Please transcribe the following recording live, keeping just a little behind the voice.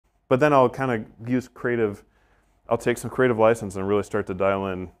But then I'll kind of use creative, I'll take some creative license and really start to dial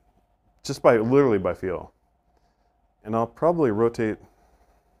in just by, literally by feel. And I'll probably rotate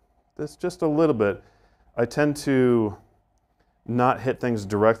this just a little bit. I tend to not hit things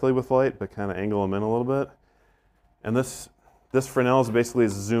directly with light, but kind of angle them in a little bit. And this Fresnel is basically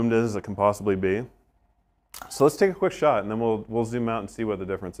as zoomed in as it can possibly be. So let's take a quick shot, and then we'll zoom out and see what the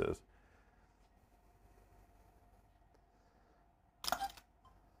difference is.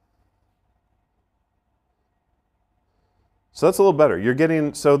 So that's a little better. You're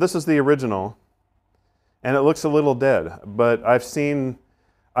getting, so this is the original, and it looks a little dead, but I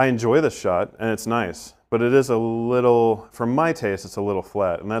enjoy this shot, and it's nice, but it is a little, for my taste, it's a little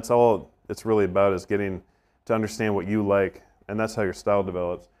flat, and that's all it's really about, is getting to understand what you like, and that's how your style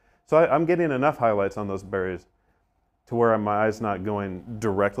develops. So I'm getting enough highlights on those berries to where my eye's not going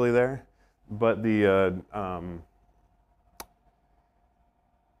directly there, but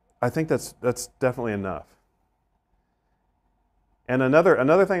I think that's definitely enough. And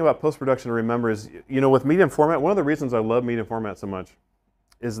another thing about post-production to remember is, with medium format, one of the reasons I love medium format so much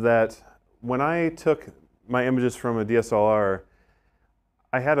is that when I took my images from a DSLR,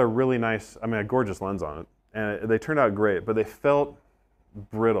 I had a really nice, a gorgeous lens on it, and they turned out great, but they felt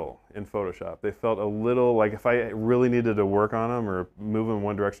brittle in Photoshop. They felt a little like if I really needed to work on them or move them in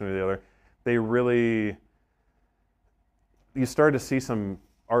one direction or the other, you started to see some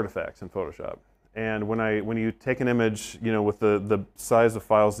artifacts in Photoshop. And when you take an image, with the size of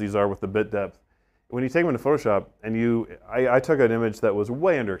files these are with the bit depth, when you take them into Photoshop and I took an image that was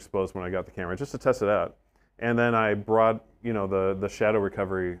way underexposed when I got the camera just to test it out, and then I brought the shadow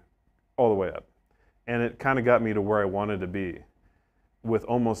recovery all the way up, and it kind of got me to where I wanted to be, with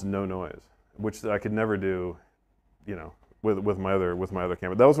almost no noise, which I could never do, with my other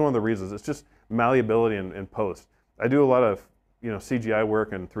camera. That was one of the reasons. It's just malleability in post. I do a lot of CGI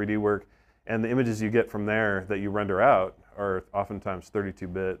work and 3D work. And the images you get from there that you render out are oftentimes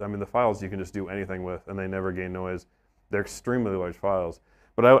 32-bit. The files you can just do anything with, and they never gain noise. They're extremely large files.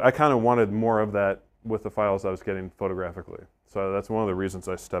 But I kind of wanted more of that with the files I was getting photographically. So that's one of the reasons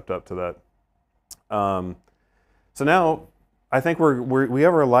I stepped up to that. So now I think we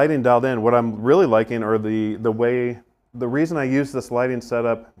have our lighting dialed in. What I'm really liking are the reason I use this lighting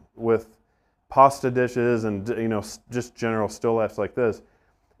setup with pasta dishes and just general still lifes like this,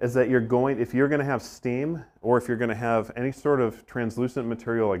 is that if you're going to have steam, or if you're going to have any sort of translucent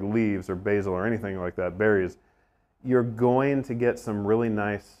material like leaves or basil or anything like that, berries, you're going to get some really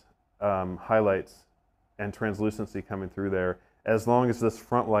nice highlights and translucency coming through there, as long as this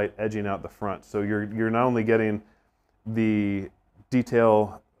front light edging out the front. So you're not only getting the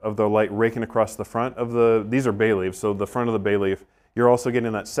detail of the light raking across the front of these are bay leaves, so the front of the bay leaf, you're also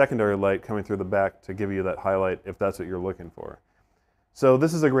getting that secondary light coming through the back to give you that highlight if that's what you're looking for. So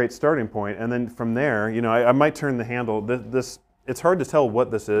this is a great starting point, and then from there, I might turn the handle. It's hard to tell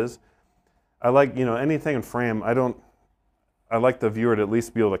what this is. I like, anything in frame. I like the viewer to at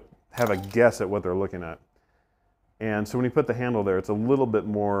least be able to have a guess at what they're looking at. And so when you put the handle there, it's a little bit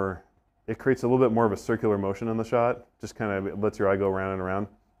more. It creates a little bit more of a circular motion in the shot. Just kind of lets your eye go around and around.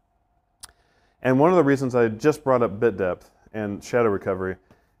 And one of the reasons I just brought up bit depth and shadow recovery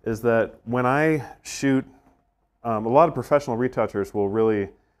is that when I shoot. A lot of professional retouchers will really,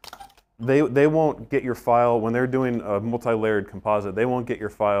 they won't get your file, when they're doing a multi-layered composite, they won't get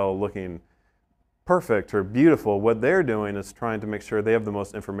your file looking perfect or beautiful. What they're doing is trying to make sure they have the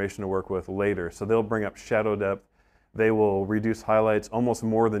most information to work with later. So they'll bring up shadow depth, they will reduce highlights almost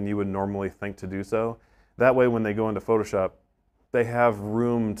more than you would normally think to do so. That way when they go into Photoshop, they have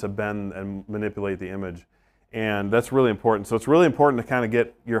room to bend and manipulate the image. And that's really important. So it's really important to kind of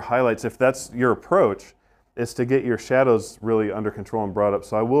get your highlights, if that's your approach, is to get your shadows really under control and brought up.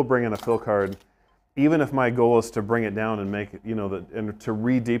 So I will bring in a fill card, even if my goal is to bring it down and make it, and to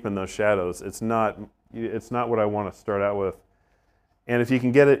re-deepen those shadows. It's not what I want to start out with. And if you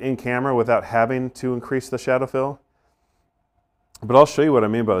can get it in camera without having to increase the shadow fill, but I'll show you what I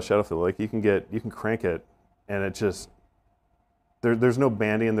mean by the shadow fill. Like you can crank it, and it just there's no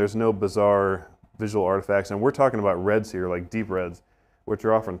banding, there's no bizarre visual artifacts, and we're talking about reds here, like deep reds, which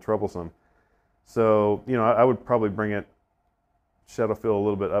are often troublesome. So, I would probably bring it, shadow fill a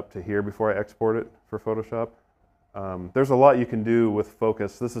little bit up to here before I export it for Photoshop. There's a lot you can do with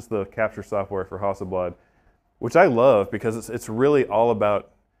focus. This is the capture software for Hasselblad, which I love because it's really all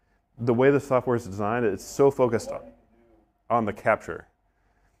about the way the software is designed. It's so focused on the capture.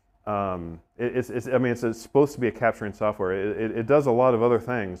 It's supposed to be a capturing software. It does a lot of other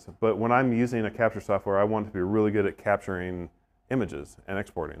things, but when I'm using a capture software, I want it to be really good at capturing images and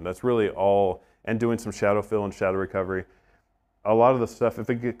exporting. That's really all, and doing some shadow fill and shadow recovery. a lot of the stuff, if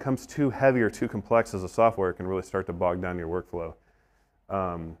it becomes too heavy or too complex as a software, it can really start to bog down your workflow.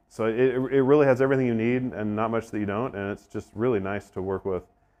 So it really has everything you need and not much that you don't, and it's just really nice to work with.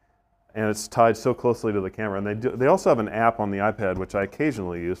 And it's tied so closely to the camera. And they also have an app on the iPad, which I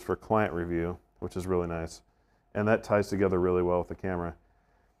occasionally use for client review, which is really nice. And that ties together really well with the camera.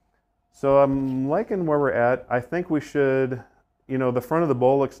 So I'm liking where we're at. I think we should, you know, the front of the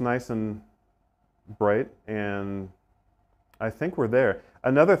bowl looks nice and bright, and I think we're there.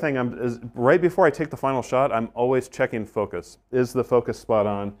 Another thing is right before I take the final shot, I'm always checking focus. Is the focus spot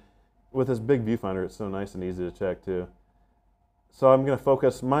on? With this big viewfinder, it's so nice and easy to check too. So I'm going to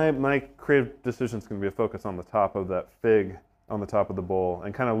focus, my creative decision is going to be a focus on the top of that fig on the top of the bowl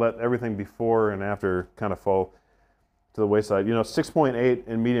and kind of let everything before and after kind of fall to the wayside. You know, 6.8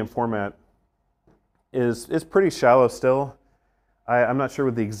 in medium format is pretty shallow still. I'm not sure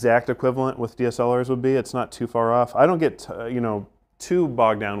what the exact equivalent with DSLRs would be. It's not too far off. I don't get you know, too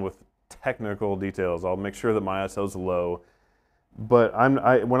bogged down with technical details. I'll make sure that my ISO is low, but I'm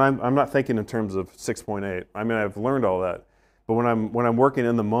not thinking in terms of 6.8. I mean, I've learned all that. But when I'm working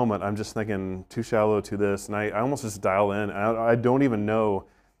in the moment, I'm just thinking too shallow to this, and I almost just dial in. I don't even know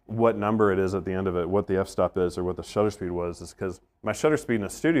what number it is at the end of it, what the f-stop is, or what the shutter speed was, is because my shutter speed in a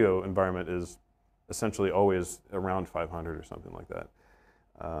studio environment is essentially always around 500 or something like that.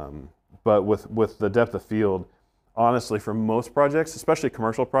 But with the depth of field, honestly, for most projects, especially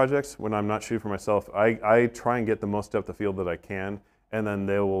commercial projects, when I'm not shooting for myself, I try and get the most depth of field that I can, and then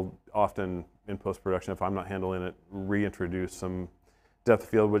they will often, in post-production, if I'm not handling it, reintroduce some depth of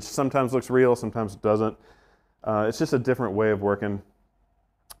field, which sometimes looks real, sometimes it doesn't. It's just a different way of working.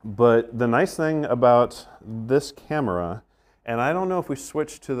 But the nice thing about this camera, and I don't know if we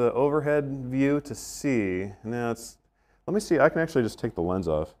switch to the overhead view to see, let me see, I can actually just take the lens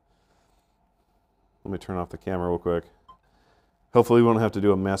off. Let me turn off the camera real quick. Hopefully we won't have to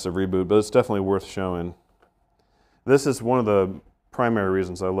do a massive reboot, but it's definitely worth showing. This is one of the primary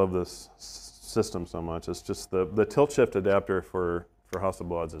reasons I love this system so much. It's just the tilt shift adapter for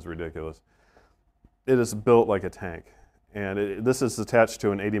Hasselblads is ridiculous. It is built like a tank, and this is attached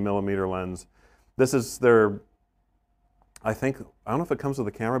to an 80mm lens. This is their, I don't know if it comes with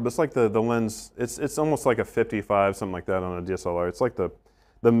the camera, but it's like the lens, it's almost like a 55, something like that on a DSLR. It's like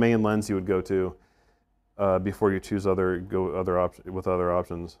the main lens you would go to before you choose other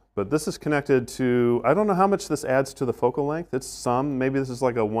options. But this is connected to, I don't know how much this adds to the focal length. It's some, maybe this is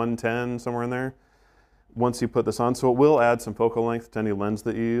like a 110, somewhere in there, once you put this on. So it will add some focal length to any lens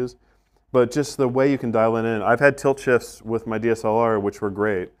that you use. But just the way you can dial it in. I've had tilt shifts with my DSLR, which were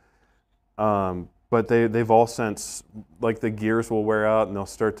great. But they've all since, like the gears will wear out and they'll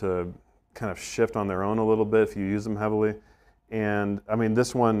start to kind of shift on their own a little bit if you use them heavily. And I mean,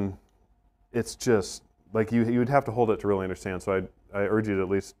 this one, it's just, like you would have to hold it to really understand. So I urge you to at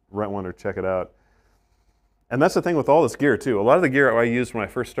least rent one or check it out. And that's the thing with all this gear too. A lot of the gear I used when I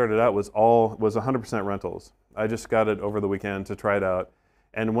first started out was 100% rentals. I just got it over the weekend to try it out.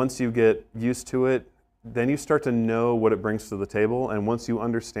 And once you get used to it, then you start to know what it brings to the table. And once you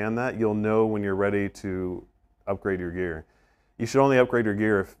understand that, you'll know when you're ready to upgrade your gear. You should only upgrade your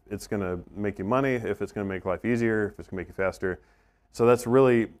gear if it's going to make you money, if it's going to make life easier, if it's going to make you faster. So that's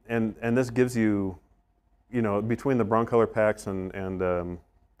really, and this gives you, you know, between the Broncolor packs and the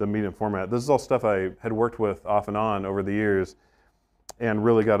medium format, this is all stuff I had worked with off and on over the years and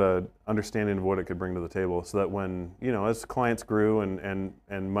really got an understanding of what it could bring to the table, so that when, you know, as clients grew and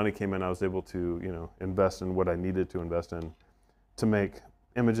money came in, I was able to, you know, invest in what I needed to invest in to make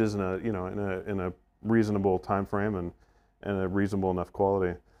images in a reasonable time frame and a reasonable enough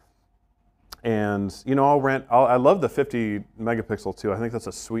quality. And, you know, I love the 50 megapixel too. I think that's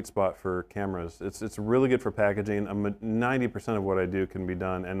a sweet spot for cameras. It's really good for packaging. 90% of what I do can be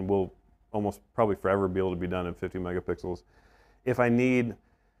done and will almost probably forever be able to be done in 50 megapixels. If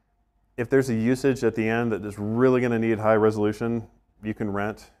there's a usage at the end that is really going to need high resolution, you can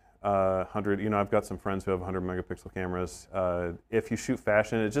rent 100. You know, I've got some friends who have 100 megapixel cameras. If you shoot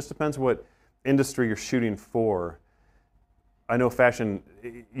fashion, it just depends what industry you're shooting for. I know fashion,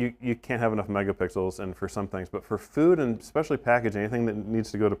 you can't have enough megapixels, and for some things, but for food and especially packaging, anything that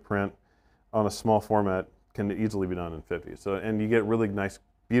needs to go to print on a small format can easily be done in 50. So, and you get really nice,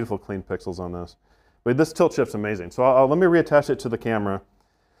 beautiful, clean pixels on this. But this tilt shift's amazing. So let me reattach it to the camera.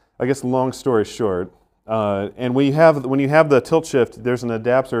 I guess long story short, and when you have the tilt shift, there's an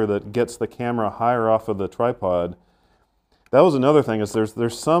adapter that gets the camera higher off of the tripod. That was another thing, is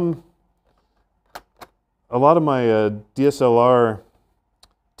there's some. A lot of my DSLR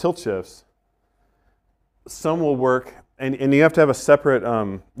tilt shifts, some will work And you have to have a separate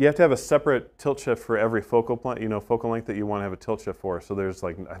tilt shift for every focal length that you want to have a tilt shift for. So there's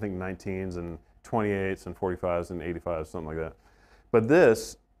like, I think 19s and 28s and 45s and 85s, something like that. But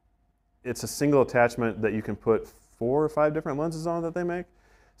this, it's a single attachment that you can put 4 or 5 different lenses on that they make.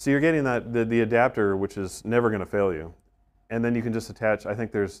 So you're getting the adapter, which is never going to fail you. And then you can just attach, I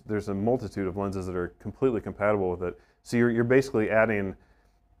think there's a multitude of lenses that are completely compatible with it. So you're basically adding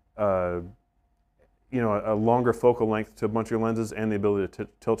a longer focal length to a bunch of your lenses and the ability to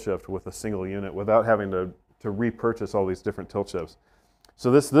tilt shift with a single unit without having to repurchase all these different tilt shifts. So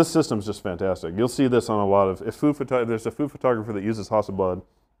this system is just fantastic. You'll see this on a lot of, if there's a food photographer that uses Hasselblad,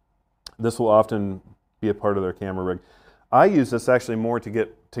 this will often be a part of their camera rig. I use this actually more to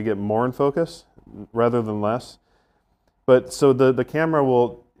get more in focus rather than less. But so the camera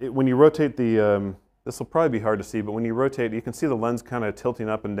will, when you rotate this will probably be hard to see, but when you rotate, you can see the lens kind of tilting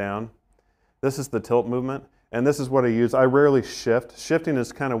up and down. This is the tilt movement, and this is what I use. I rarely shift. Shifting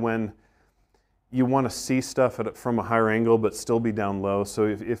is kind of when you want to see stuff from a higher angle, but still be down low. So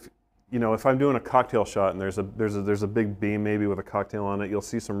if I'm doing a cocktail shot and there's a big beam maybe with a cocktail on it, you'll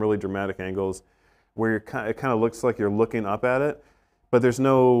see some really dramatic angles where it kind of looks like you're looking up at it, but there's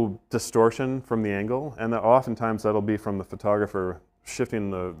no distortion from the angle, and oftentimes that'll be from the photographer shifting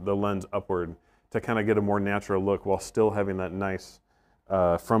the lens upward to kind of get a more natural look while still having that nice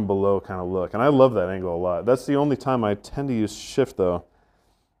from below kind of look. And I love that angle a lot. That's the only time I tend to use shift though.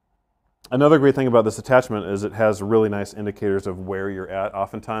 Another great thing about this attachment is it has really nice indicators of where you're at.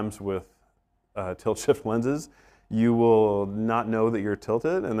 Oftentimes with tilt shift lenses, you will not know that you're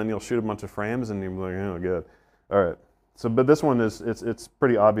tilted, and then you'll shoot a bunch of frames and you'll be like, oh, good. All right. So, but this one it's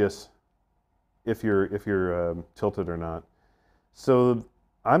pretty obvious if you're tilted or not. So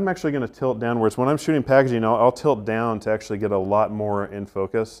I'm actually going to tilt downwards. When I'm shooting packaging, I'll tilt down to actually get a lot more in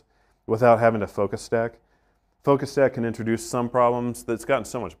focus without having to focus stack. Focus stack can introduce some problems. That's gotten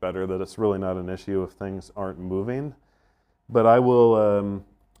so much better that it's really not an issue if things aren't moving. But I will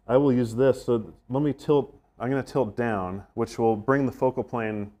use this. So let me tilt. I'm going to tilt down, which will bring the focal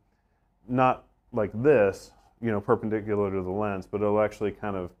plane not like this, perpendicular to the lens, but it'll actually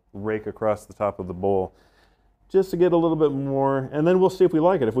kind of rake across the top of the bowl just to get a little bit more, and then we'll see if we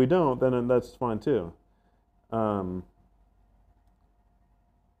like it. If we don't, then that's fine too. All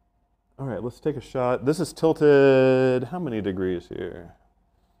right, let's take a shot. This is tilted, how many degrees here?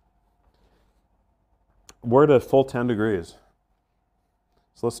 We're at a full 10 degrees.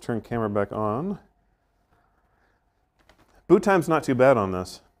 So let's turn camera back on. Boot time's not too bad on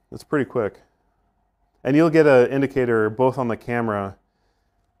this. It's pretty quick. And you'll get an indicator both on the camera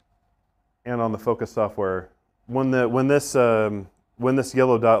and on the focus software. When this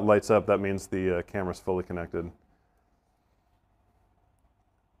yellow dot lights up, that means the camera's fully connected.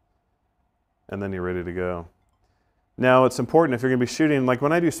 And then you're ready to go. Now it's important if you're going to be shooting, like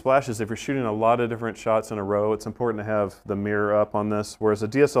when I do splashes, if you're shooting a lot of different shots in a row, it's important to have the mirror up on this, whereas a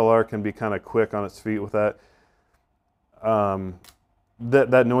DSLR can be kind of quick on its feet with that.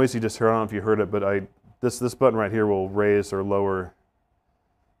 That noise you just heard, I don't know if you heard it, but this button right here will raise or lower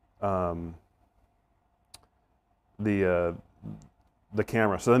the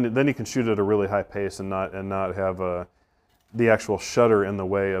camera. So then you can shoot at a really high pace and not have the actual shutter in the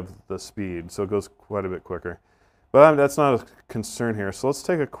way of the speed. So it goes quite a bit quicker. But that's not a concern here. So let's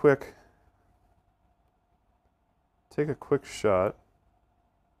take a quick shot.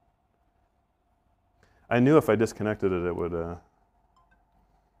 I knew if I disconnected it, it would. Let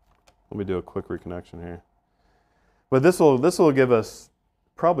me do a quick reconnection here. But this will give us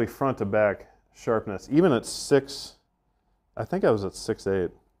probably front to back sharpness, even at 6. I think I was at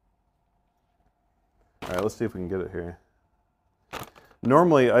 6.8. All right, let's see if we can get it here.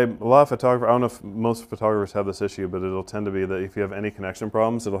 Normally, a lot of photographers, I don't know if most photographers have this issue, but it'll tend to be that if you have any connection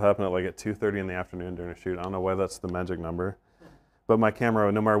problems, it'll happen at like at 2:30 in the afternoon during a shoot. I don't know why that's the magic number. But my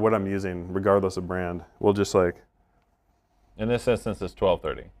camera, no matter what I'm using, regardless of brand, will just like... In this instance, it's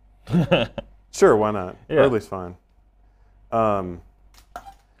 12:30. Sure, why not? Yeah. Early's fine.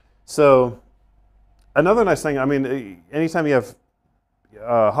 So, another nice thing, I mean, anytime you have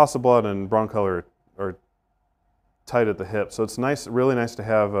Hasselblad and Broncolor are tight at the hip, so it's nice, really nice to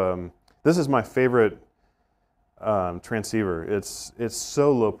have. This is my favorite transceiver. It's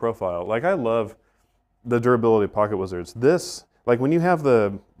so low profile. Like I love the durability of Pocket Wizards. This, like when you have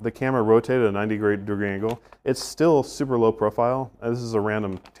the camera rotated at a 90-degree angle, it's still super low profile. This is a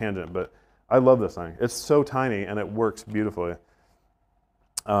random tangent, but I love this thing. It's so tiny and it works beautifully.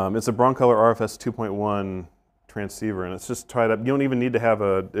 It's a Broncolor RFS 2.1 transceiver, and it's just tied up. You don't even need to have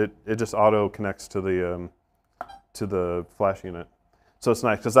it just auto connects to the flash unit. So it's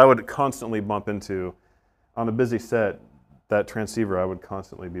nice, because I would constantly bump into, on a busy set, that transceiver I would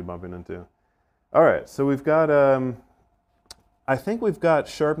constantly be bumping into. All right, so we've got, I think we've got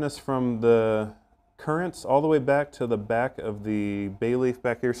sharpness from the currents all the way back to the back of the bay leaf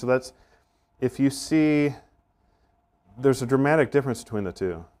back here. So that's, if you see, there's a dramatic difference between the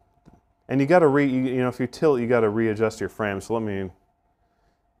two. And you got to you know, if you tilt, you got to readjust your frame. So let me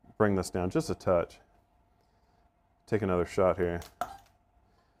bring this down just a touch. Take another shot here.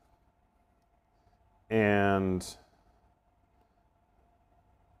 And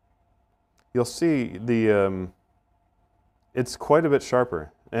you'll see the, it's quite a bit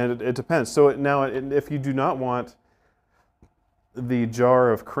sharper. And it depends. So now, if you do not want the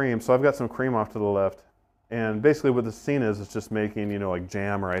jar of cream, so I've got some cream off to the left. And basically what the scene is just making, you know, like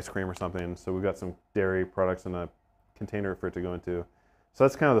jam or ice cream or something. So we've got some dairy products in a container for it to go into. So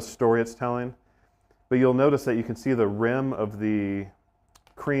that's kind of the story it's telling. But you'll notice that you can see the rim of the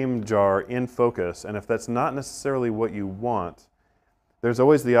cream jar in focus. And if that's not necessarily what you want, there's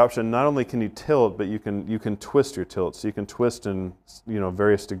always the option, not only can you tilt, but you can twist your tilt. So you can twist in, you know,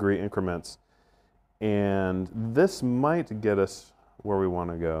 various degree increments. And this might get us where we want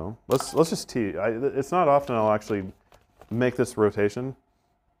to go. Let's just tee. It's not often I'll actually make this rotation.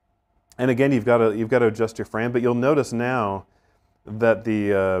 And again, you've got to adjust your frame. But you'll notice now that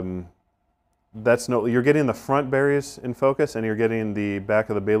the you're getting the front berries in focus and you're getting the back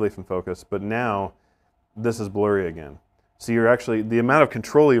of the bay leaf in focus. But now this is blurry again. So you're actually, the amount of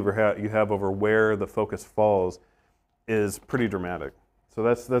control you have over where the focus falls is pretty dramatic. So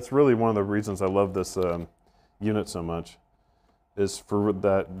that's really one of the reasons I love this unit so much. Is for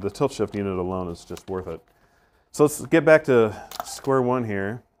that, the tilt shift unit alone is just worth it. So let's get back to square one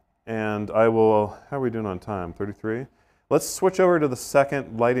here, and I will, how are we doing on time, 33? Let's switch over to the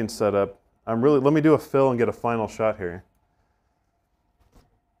second lighting setup. Let me do a fill and get a final shot here.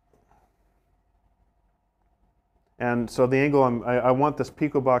 And so the angle, I want this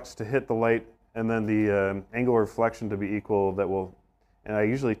pico box to hit the light, and then the angle of reflection to be equal that will, and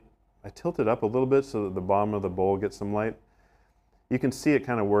I tilt it up a little bit so that the bottom of the bowl gets some light. You can see it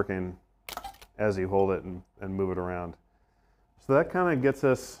kind of working as you hold it and move it around. So that kind of gets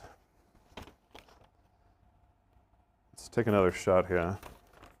us, let's take another shot here.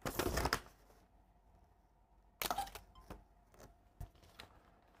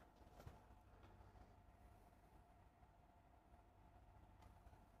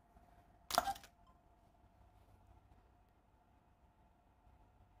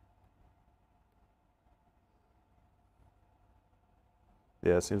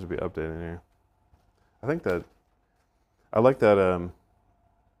 Yeah, it seems to be updating here. I think that I like that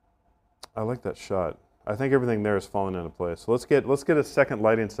shot. I think everything there is falling into place. So let's get a second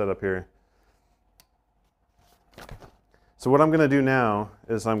lighting setup here. So what I'm going to do now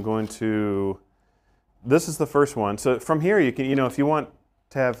is I'm going to, this is the first one. So from here you can, you know, if you want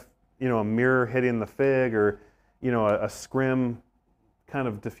to have, you know, a mirror hitting the fig, or, you know, a scrim kind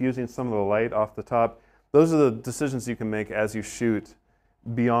of diffusing some of the light off the top, those are the decisions you can make as you shoot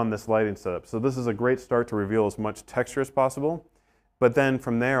beyond this lighting setup. So this is a great start to reveal as much texture as possible. But then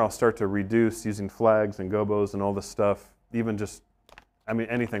from there, I'll start to reduce using flags and gobos and all this stuff. Even just, I mean,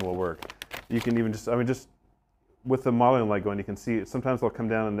 anything will work. You can even just, I mean, just with the modeling light going, you can see sometimes they'll come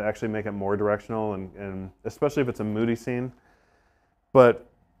down and actually make it more directional, and especially if it's a moody scene. But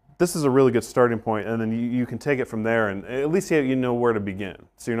this is a really good starting point, and then you can take it from there, and at least you know where to begin.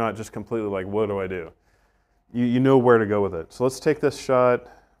 So you're not just completely like, what do I do? You know where to go with it. So let's take this shot.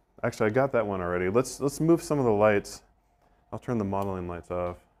 Actually, I got that one already. Let's move some of the lights. I'll turn the modeling lights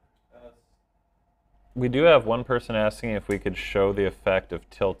off. We do have one person asking if we could show the effect of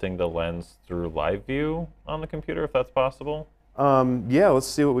tilting the lens through live view on the computer, if that's possible. Yeah, let's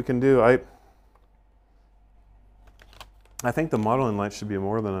see what we can do. I think the modeling light should be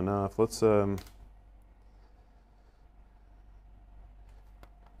more than enough. Let's yeah,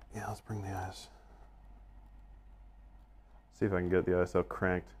 let's bring the eyes. See if I can get the ISO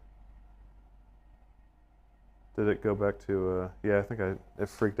cranked. Did it go back to, yeah, I think it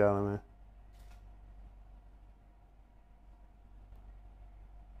freaked out on me.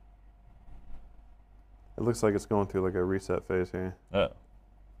 It looks like it's going through like a reset phase here. Oh.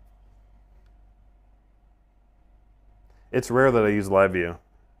 It's rare that I use live view.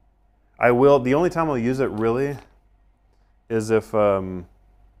 I will, the only time I'll use it really is if,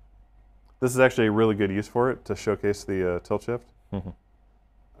 this is actually a really good use for it to showcase the tilt shift.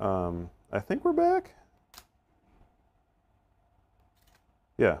 Mm-hmm. I think we're back.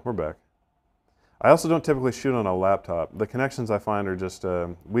 Yeah, we're back. I also don't typically shoot on a laptop. The connections I find are just,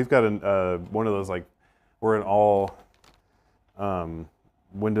 we've got one of those, like, we're an all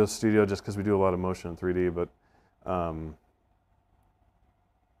Windows Studio just because we do a lot of motion in 3D, but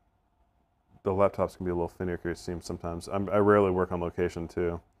the laptops can be a little finicky, it seems sometimes. I rarely work on location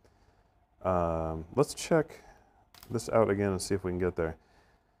too. Let's check this out again and see if we can get there.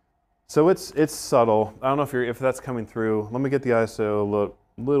 So it's subtle. I don't know if that's coming through. Let me get the ISO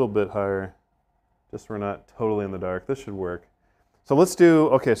a little bit higher, just so we're not totally in the dark. This should work. So let's do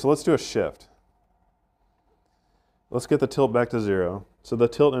a shift. Let's get the tilt back to 0. So the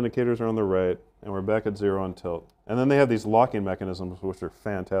tilt indicators are on the right, and we're back at 0 on tilt. And then they have these locking mechanisms, which are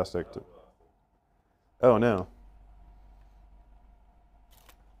fantastic. Oh no.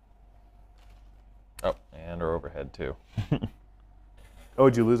 Oh, and our overhead too. Oh,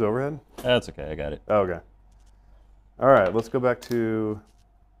 did you lose overhead? That's okay, I got it. Oh, okay. All right, let's go back to,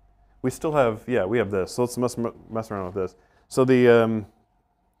 we still have, yeah, we have this. So let's mess around with this. So the,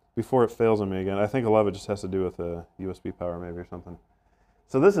 before it fails on me again, I think a lot of it just has to do with USB power maybe or something.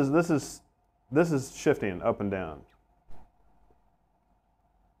 So this is shifting up and down.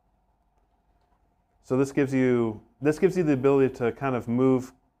 So this gives you the ability to kind of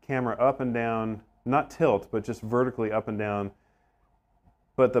move camera up and down, not tilt, but just vertically up and down.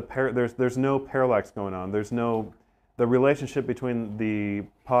 But there's no parallax going on. The relationship between the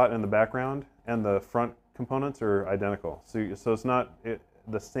pot and the background and the front components are identical. So it's not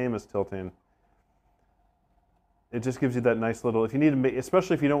the same as tilting. It just gives you that nice little, if you need to make,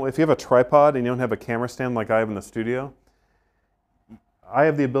 especially if you have a tripod and you don't have a camera stand like I have in the studio, I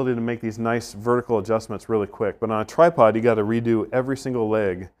have the ability to make these nice vertical adjustments really quick. But on a tripod, you got to redo every single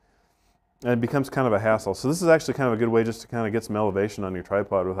leg, and it becomes kind of a hassle. So this is actually kind of a good way just to kind of get some elevation on your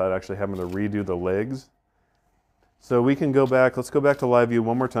tripod without actually having to redo the legs. So we can go back, let's go back to live view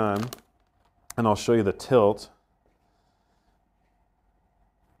one more time, and I'll show you the tilt.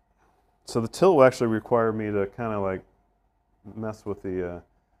 So the tilt will actually require me to kind of like mess with the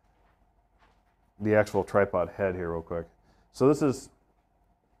actual tripod head here real quick. So this is,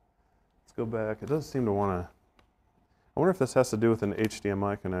 let's go back. It doesn't seem to want to, I wonder if this has to do with an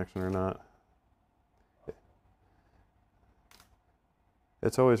HDMI connection or not.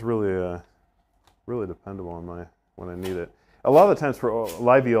 It's always really, really dependable on when I need it. A lot of the times for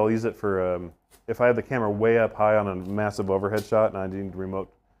live view, I'll use it for if I have the camera way up high on a massive overhead shot and I need remote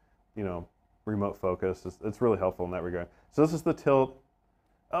focus. It's really helpful in that regard. So this is the tilt.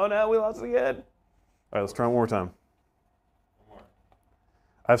 Oh no, we lost it again. All right, let's try one more time.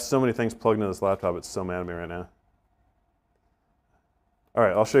 I have so many things plugged into this laptop, it's so mad at me right now. All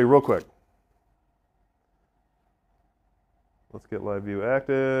right, I'll show you real quick. Let's get live view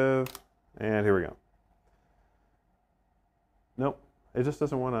active, and here we go. Nope, it just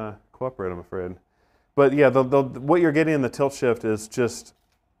doesn't want to cooperate, I'm afraid. But yeah, what you're getting in the tilt shift is just,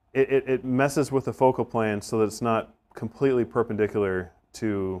 it messes with the focal plane so that it's not completely perpendicular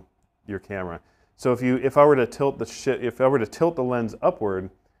to your camera. So if I were to tilt the lens upward,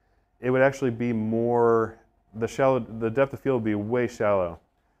 it would actually be more, the depth of field would be way shallow,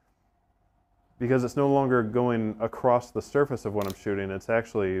 because it's no longer going across the surface of what I'm shooting. It's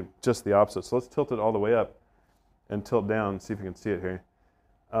actually just the opposite. So let's tilt it all the way up and tilt down, see if you can see it here.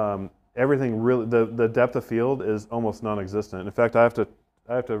 Everything really, the depth of field is almost non-existent. In fact, I have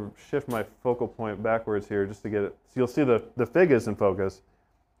to shift my focal point backwards here just to get it. So you'll see the fig is in focus,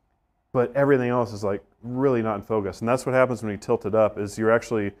 but everything else is like really not in focus. And that's what happens when you tilt it up, is you're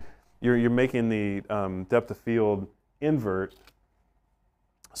actually, you're making the depth of field invert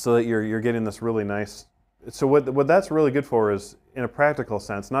so that you're getting this really nice. So what that's really good for is, in a practical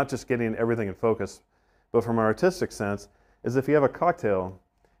sense, not just getting everything in focus, but from an artistic sense, is if you have a cocktail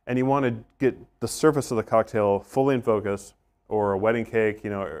and you want to get the surface of the cocktail fully in focus, or a wedding cake,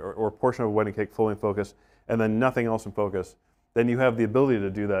 or a portion of a wedding cake fully in focus, and then nothing else in focus, then you have the ability to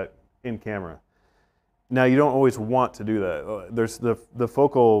do that in camera. Now, you don't always want to do that. There's the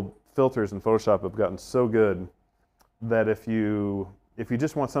focal filters in Photoshop have gotten so good that if you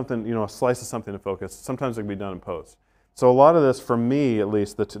just want something, a slice of something to focus, sometimes it can be done in post. So a lot of this, for me at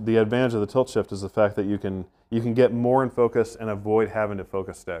least, the advantage of the tilt shift is the fact that you can get more in focus and avoid having to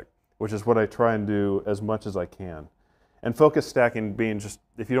focus stack, which is what I try and do as much as I can. And focus stacking being just,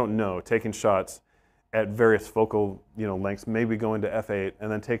 if you don't know, taking shots at various focal lengths, maybe going to f8 and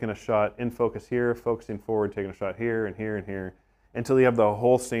then taking a shot in focus here, focusing forward, taking a shot here and here and here, until you have the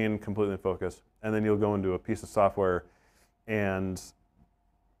whole scene completely in focus. And then you'll go into a piece of software and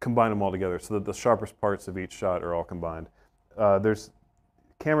combine them all together so that the sharpest parts of each shot are all combined. There's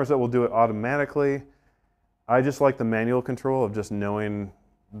cameras that will do it automatically. I just like the manual control of just knowing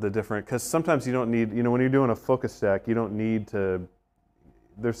the different, because sometimes you don't need, when you're doing a focus stack, you don't need to,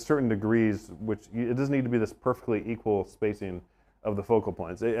 there's certain degrees which it doesn't need to be this perfectly equal spacing of the focal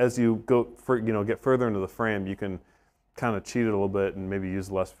points. As you go get further into the frame, you can kind of cheat it a little bit and maybe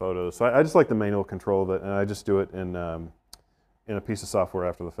use less photos. So I just like the manual control of it, and I just do it in a piece of software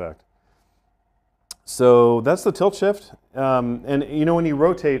after the fact. So that's the tilt shift. And you know, when you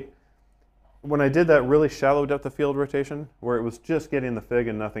rotate, when I did that really shallow depth of field rotation, where it was just getting the fig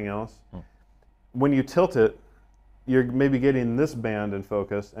and nothing else, when you tilt it, you're maybe getting this band in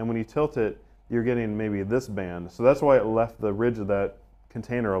focus, and when you tilt it, you're getting maybe this band. So that's why it left the ridge of that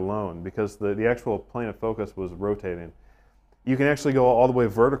container alone, because the actual plane of focus was rotating. You can actually go all the way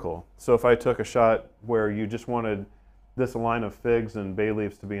vertical. So if I took a shot where you just wanted this line of figs and bay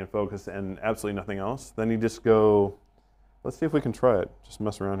leaves to be in focus and absolutely nothing else, then you just go, let's see if we can try it. Just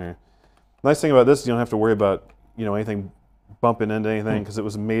mess around here. Nice thing about this is you don't have to worry about, you know, anything bumping into anything, because it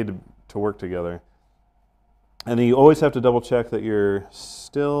was made to work together. And then you always have to double check that you're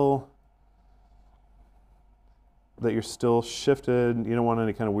still shifted. You don't want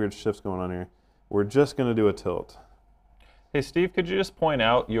any kind of weird shifts going on here. We're just going to do a tilt. Hey Steve, could you just point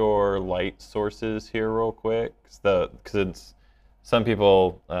out your light sources here real quick? Because some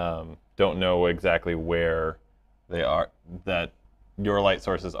people don't know exactly where they are, that your light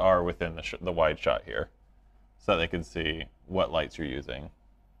sources are within the wide shot here, so that they can see what lights you're using.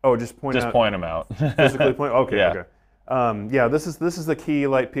 Oh, just point them out. Physically point. Okay, yeah. Okay. Yeah, this is the key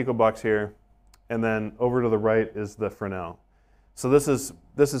light Pico box here, and then over to the right is the Fresnel. So this is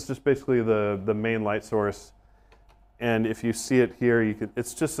just basically the main light source. And if you see it here, you could.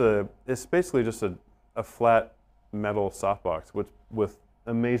 It's basically just a flat metal softbox with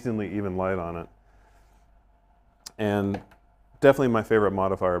amazingly even light on it, and definitely my favorite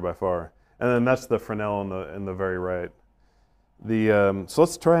modifier by far. And then that's the Fresnel in the very right. So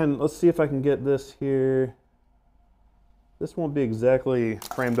let's see if I can get this here. This won't be exactly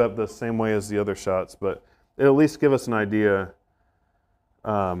framed up the same way as the other shots, but it'll at least give us an idea.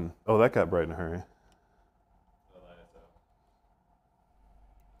 Oh, that got bright in a hurry.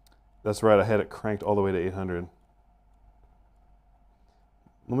 That's right, I had it cranked all the way to 800.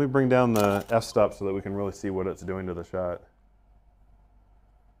 Let me bring down the f-stop so that we can really see what it's doing to the shot.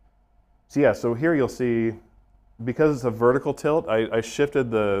 So yeah, so here you'll see, because it's a vertical tilt, I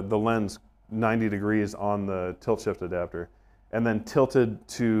shifted the lens 90 degrees on the tilt shift adapter, and then tilted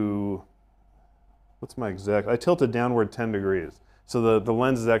to, I tilted downward 10 degrees. So the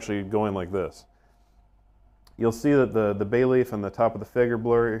lens is actually going like this. You'll see that the bay leaf and the top of the fig are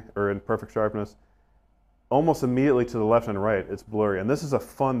blurry, or in perfect sharpness. Almost immediately to the left and right, it's blurry. And this is a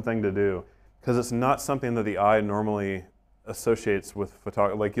fun thing to do, because it's not something that the eye normally associates with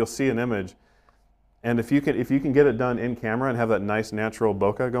photography. Like, you'll see an image, and if you can get it done in camera and have that nice natural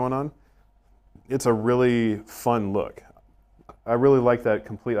bokeh going on, it's a really fun look. I really like that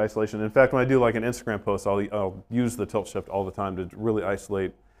complete isolation. In fact, when I do like an Instagram post, I'll use the tilt shift all the time to really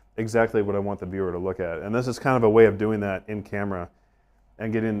isolate exactly what I want the viewer to look at. And this is kind of a way of doing that in camera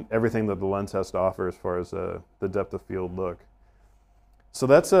and getting everything that the lens has to offer as far as the depth of field look. So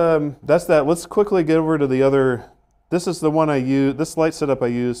that's that. Let's quickly get over to the other. This is the one I use, this light setup I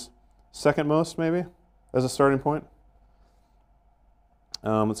use second most maybe as a starting point.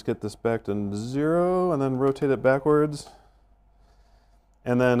 Let's get this back to 0 and then rotate it backwards.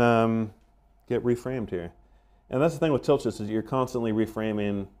 And then get reframed here. And that's the thing with tilt shifts, is you're constantly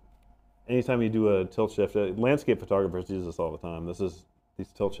reframing. Anytime you do a tilt shift, landscape photographers use this all the time. These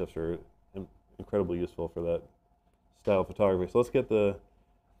tilt shifts are incredibly useful for that style of photography. So let's get the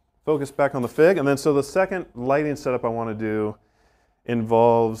focus back on the fig. And then so the second lighting setup I want to do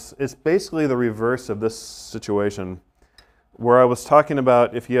involves, it's basically the reverse of this situation, where I was talking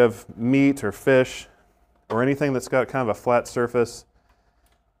about if you have meat or fish or anything that's got kind of a flat surface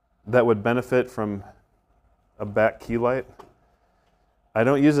that would benefit from a back key light. I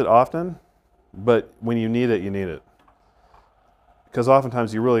don't use it often, but when you need it, you need it. Because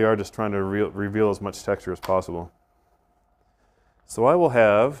oftentimes you really are just trying to reveal as much texture as possible. So I will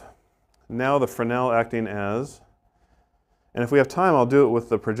have now the Fresnel acting as, and if we have time, I'll do it with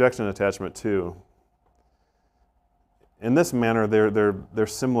the projection attachment too. In this manner, they're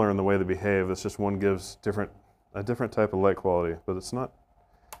similar in the way they behave. It's just one gives a different type of light quality, but it's not.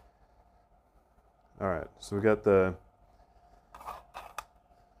 All right, so we got the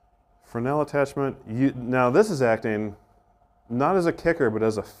Fresnel attachment. Now this is acting not as a kicker, but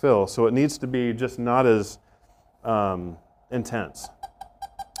as a fill, so it needs to be just not as intense.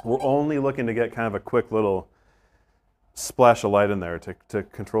 We're only looking to get kind of a quick little splash of light in there to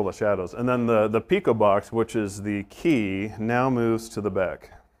control the shadows. And then the Pico box, which is the key, now moves to the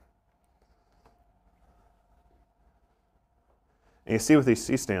back. And you see with these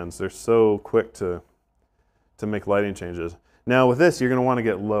C-stands, they're so quick to make lighting changes. Now with this, you're going to want to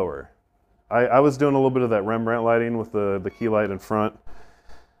get lower. I was doing a little bit of that Rembrandt lighting with the key light in front,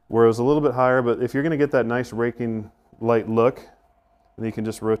 where it was a little bit higher, but if you're going to get that nice raking light look, then you can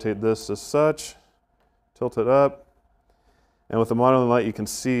just rotate this as such, tilt it up, and with the modeling light you can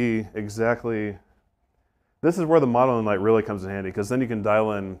see exactly, this is where the modeling light really comes in handy, because then you can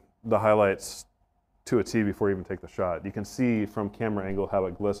dial in the highlights to a T before you even take the shot. You can see from camera angle how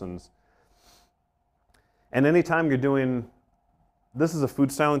it glistens. And anytime you're doing, this is a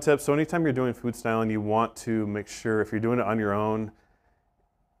food styling tip, so anytime you're doing food styling, you want to make sure, if you're doing it on your own,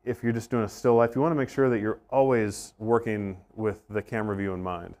 if you're just doing a still life, you want to make sure that you're always working with the camera view in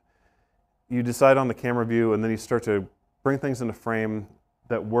mind. You decide on the camera view and then you start to bring things into frame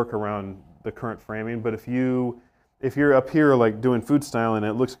that work around the current framing. But if you're up here like doing food styling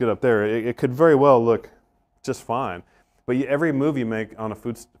and it looks good up there, it could very well look just fine. But every move you make on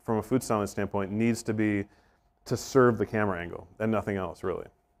from a food styling standpoint needs to be to serve the camera angle and nothing else really.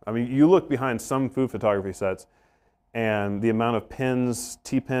 I mean, you look behind some food photography sets and the amount of pins,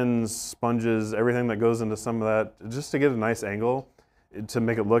 T-pins, sponges, everything that goes into some of that, just to get a nice angle, to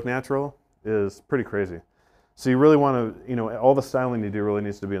make it look natural, is pretty crazy. So you really want to, all the styling you do really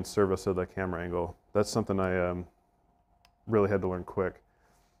needs to be in service of the camera angle. That's something I really had to learn quick.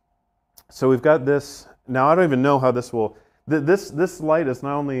 So we've got this, now I don't even know how this will, this light is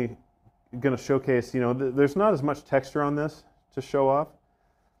not only going to showcase, there's not as much texture on this to show off,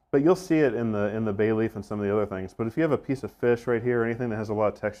 but you'll see it in the bay leaf and some of the other things. But if you have a piece of fish right here or anything that has a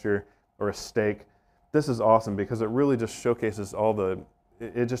lot of texture, or a steak, this is awesome because it really just showcases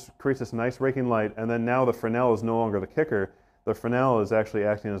it just creates this nice raking light. And then now the Fresnel is no longer the kicker. The Fresnel is actually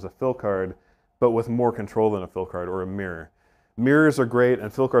acting as a fill card, but with more control than a fill card or a mirror. Mirrors are great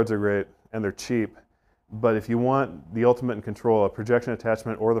and fill cards are great and they're cheap. But if you want the ultimate in control, a projection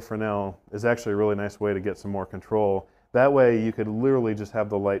attachment or the Fresnel is actually a really nice way to get some more control. That way you could literally just have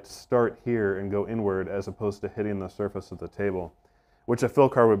the light start here and go inward as opposed to hitting the surface of the table, which a fill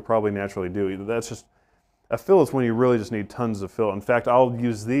card would probably naturally do. That's just, a fill is when you really just need tons of fill. In fact, I'll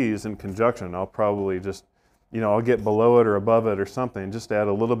use these in conjunction. I'll probably just, I'll get below it or above it or something just to add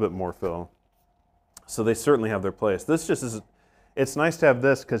a little bit more fill. So they certainly have their place. This just is, it's nice to have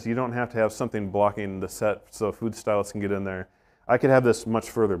this because you don't have to have something blocking the set so food stylists can get in there. I could have this much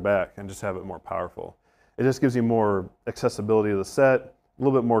further back and just have it more powerful. It just gives you more accessibility to the set, a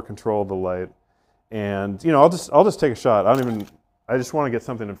little bit more control of the light, and I'll just take a shot. I just want to get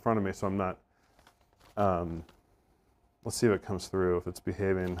something in front of me so I'm not. Let's see if it comes through, if it's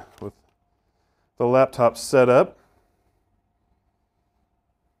behaving with the laptop set up.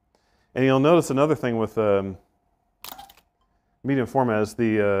 And you'll notice another thing with medium format is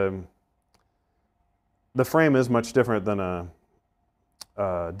the frame is much different than a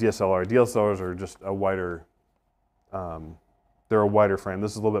DSLR. DSLRs are just a wider, they're a wider frame.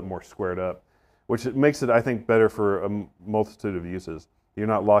 This is a little bit more squared up, which makes it, I think, better for a multitude of uses. You're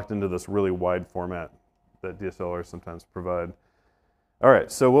not locked into this really wide format that DSLRs sometimes provide. All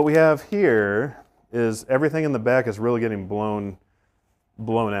right, so what we have here is everything in the back is really getting blown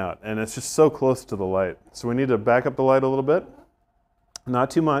out, and it's just so close to the light. So we need to back up the light a little bit,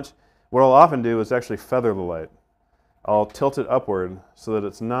 not too much. What I'll often do is actually feather the light. I'll tilt it upward so that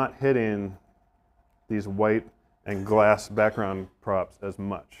it's not hitting these white and glass background props as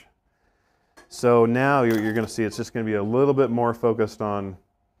much. So now you're going to see it's just going to be a little bit more focused on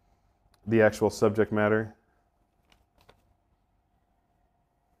the actual subject matter.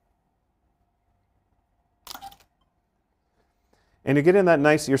 And you're getting that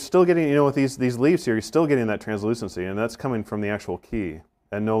nice, you're still getting, with these leaves here, you're still getting that translucency, and that's coming from the actual key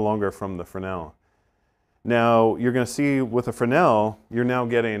and no longer from the Fresnel. Now, you're going to see with the Fresnel, you're now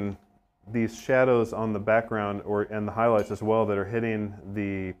getting these shadows on the background and the highlights as well that are hitting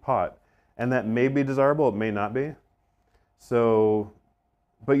the pot. And that may be desirable, it may not be. So,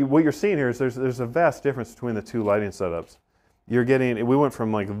 but what you're seeing here is there's a vast difference between the two lighting setups. You're getting, we went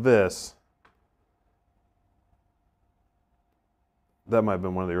from like this, that might have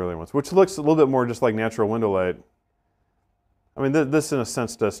been one of the earlier ones, which looks a little bit more just like natural window light. I mean, this in a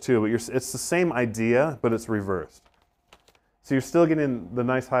sense does too, but it's the same idea, but it's reversed. So you're still getting the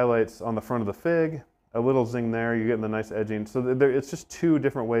nice highlights on the front of the fig, a little zing there, you're getting the nice edging. So it's just two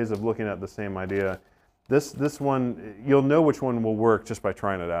different ways of looking at the same idea. This one, you'll know which one will work just by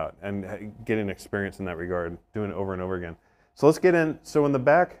trying it out and getting experience in that regard, doing it over and over again. So let's get in. So in the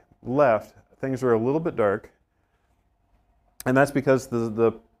back left, things are a little bit dark, and that's because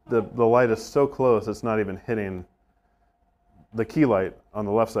the light is so close it's not even hitting. The key light on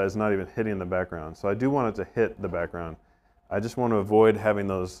the left side is not even hitting the background. So I do want it to hit the background. I just want to avoid having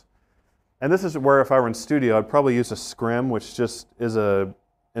those. And this is where if I were in studio, I'd probably use a scrim, which just is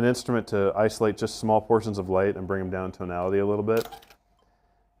an instrument to isolate just small portions of light and bring them down in tonality a little bit.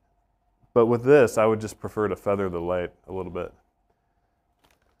 But with this, I would just prefer to feather the light a little bit.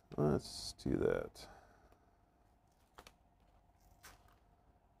 Let's do that.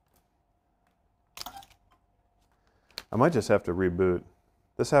 I might just have to reboot.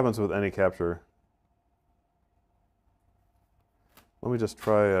 This happens with any capture. Let me just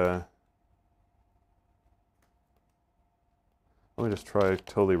try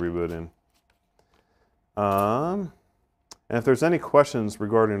totally rebooting. And if there's any questions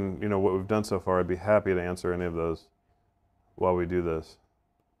regarding, what we've done so far, I'd be happy to answer any of those while we do this.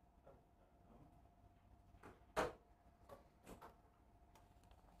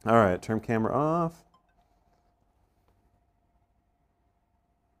 All right, turn camera off.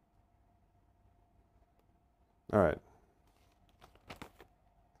 All right.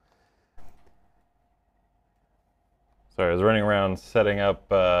 Sorry, I was running around setting up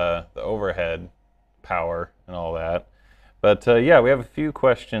the overhead power and all that. But yeah, we have a few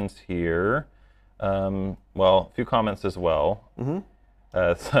questions here. Well, a few comments as well.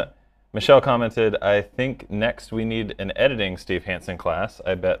 So Michelle commented, I think next we need an editing Steve Hansen class.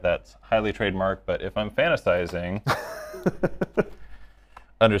 I bet that's highly trademarked, but if I'm fantasizing,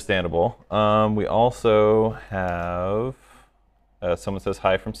 understandable. We also have, someone says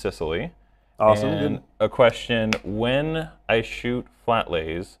hi from Sicily. Awesome. And Good. a question, when I shoot flat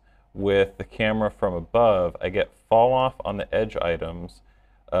lays with the camera from above, I get fall off on the edge items,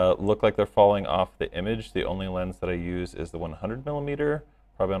 look like they're falling off the image. The only lens that I use is the 100mm,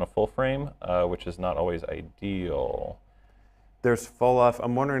 probably on a full frame, which is not always ideal. There's fall off.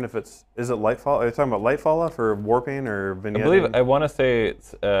 I'm wondering if is it light fall? Are you talking about light fall off or warping or vignetting? I want to say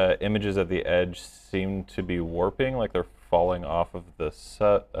it's images at the edge seem to be warping, like they're falling off of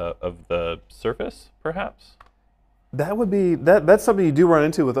the surface, perhaps. That would be that's something you do run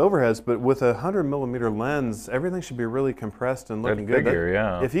into with overheads, but with a 100mm lens, everything should be really compressed and looking good.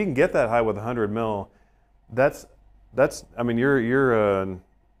 Yeah. If you can get that high with 100mm, that's I mean you're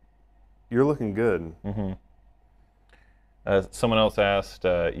looking good. Mm-hmm. Someone else asked,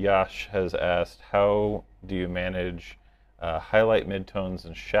 Yash has asked, how do you manage highlight midtones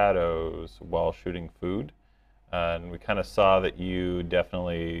and shadows while shooting food? And we kind of saw that you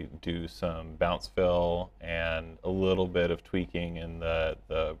definitely do some bounce fill and a little bit of tweaking in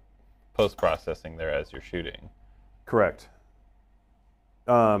the post-processing there as you're shooting. Correct.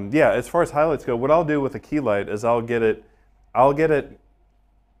 Yeah, as far as highlights go, what I'll do with a key light is I'll get it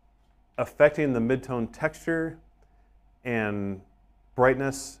affecting the midtone texture and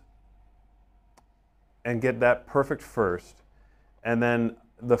brightness and get that perfect first. And then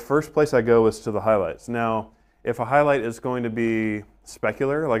the first place I go is to the highlights. Now, if a highlight is going to be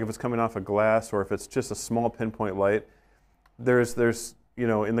specular, like if it's coming off a glass or if it's just a small pinpoint light, there's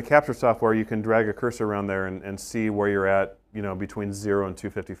in the capture software you can drag a cursor around there and see where you're at, between 0 and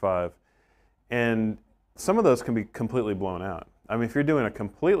 255. And some of those can be completely blown out. I mean, if you're doing a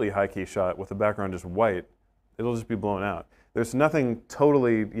completely high key shot with the background just white, it'll just be blown out. There's nothing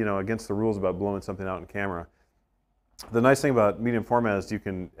totally, against the rules about blowing something out in camera. The nice thing about medium format is you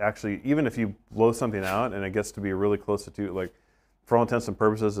can actually, even if you blow something out and it gets to be really close to, like, for all intents and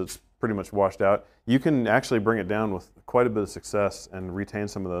purposes, it's pretty much washed out, you can actually bring it down with quite a bit of success and retain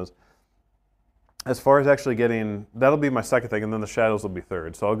some of those. As far as actually getting, that'll be my second thing, and then the shadows will be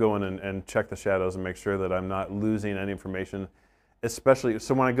third. So I'll go in and check the shadows and make sure that I'm not losing any information, especially,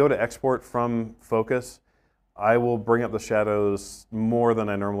 so when I go to export from focus, I will bring up the shadows more than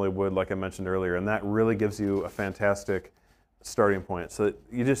I normally would, like I mentioned earlier, and that really gives you a fantastic starting point. So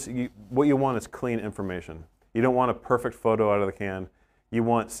what you want is clean information. You don't want a perfect photo out of the can. You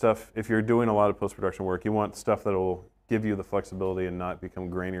want stuff, if you're doing a lot of post-production work, you want stuff that will give you the flexibility and not become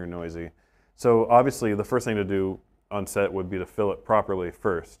grainy or noisy. So obviously the first thing to do on set would be to fill it properly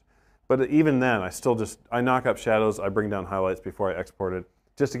first. But even then, I knock up shadows, I bring down highlights before I export it,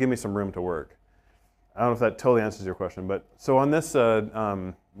 just to give me some room to work. I don't know if that totally answers your question, but so on this,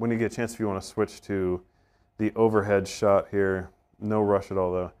 when you get a chance, if you want to switch to the overhead shot here, no rush at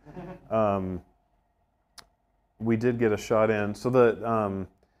all though. We did get a shot in. So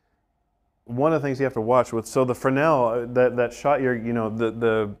one of the things you have to watch with, so the Fresnel, that shot you're,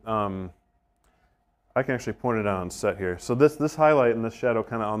 I can actually point it out on set here. So this highlight and this shadow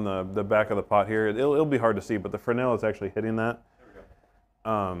kind of on the back of the pot here, it'll be hard to see, but the Fresnel is actually hitting that.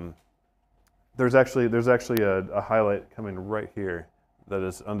 There we go. There's actually a highlight coming right here that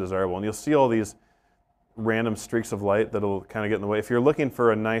is undesirable, and you'll see all these random streaks of light that'll kind of get in the way. If you're looking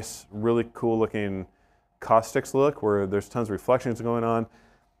for a nice, really cool looking caustics look where there's tons of reflections going on,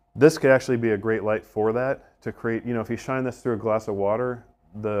 this could actually be a great light for that, to create, if you shine this through a glass of water,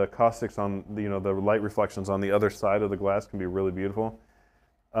 the caustics on the, the light reflections on the other side of the glass can be really beautiful.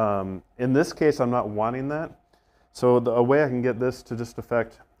 In this case, I'm not wanting that. So a way I can get this to just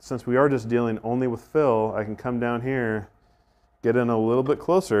affect, since we are just dealing only with fill, I can come down here, get in a little bit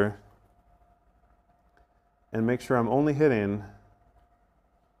closer, and make sure I'm only hitting,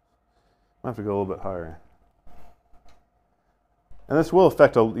 I have to go a little bit higher. And this will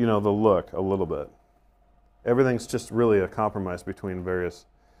affect, the look a little bit. Everything's just really a compromise between various.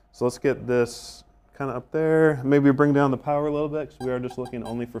 So let's get this kind of up there. Maybe bring down the power a little bit because we are just looking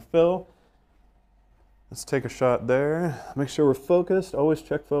only for fill. Let's take a shot there. Make sure we're focused. Always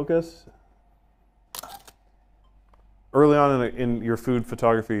check focus. Early on in your food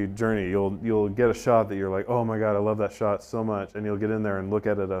photography journey, you'll get a shot that you're like, oh my God, I love that shot so much. And you'll get in there and look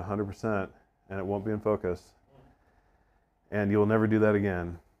at it at 100% and it won't be in focus. And you'll never do that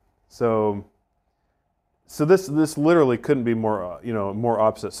again. So this literally couldn't be more more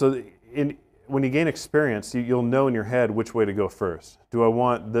opposite. So when you gain experience, you'll know in your head which way to go first. Do I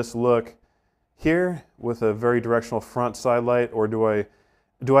want this look here with a very directional front side light, or do I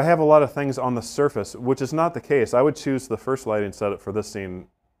have a lot of things on the surface, which is not the case. I would choose the first lighting setup for this scene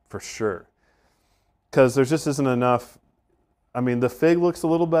for sure, because there just isn't enough. I mean, the fig looks a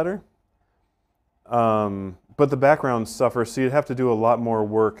little better. But the background suffers, so you'd have to do a lot more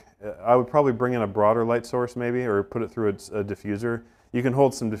work. I would probably bring in a broader light source maybe, or put it through a diffuser. You can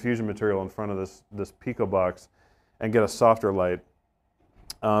hold some diffusion material in front of this Pico box and get a softer light.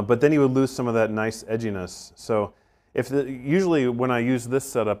 But then you would lose some of that nice edginess. So usually when I use this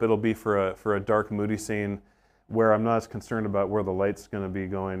setup, it'll be for a dark, moody scene where I'm not as concerned about where the light's going to be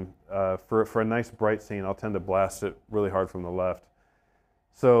going. For a nice, bright scene, I'll tend to blast it really hard from the left.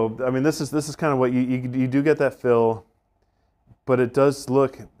 So, I mean, this is kind of what you do get that fill, but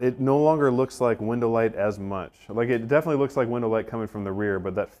it no longer looks like window light as much. Like, it definitely looks like window light coming from the rear,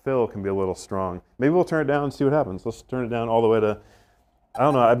 but that fill can be a little strong. Maybe we'll turn it down and see what happens. Let's turn it down all the way to, I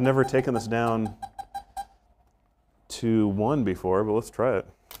don't know, I've never taken this down to 1 before, but let's try it.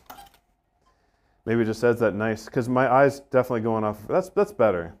 Maybe it just adds that nice, because my eye's definitely going off. That's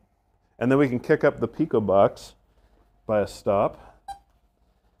better. And then we can kick up the Pico box by a stop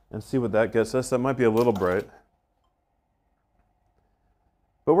and see what that gets us. That might be a little bright.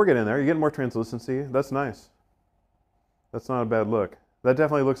 But we're getting there. You're getting more translucency. That's nice. That's not a bad look. That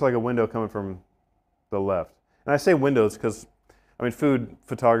definitely looks like a window coming from the left. And I say windows because, I mean, food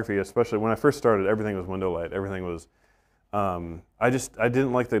photography, especially when I first started, everything was window light. Everything was, I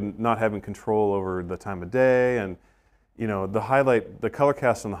didn't like the not having control over the time of day, and the color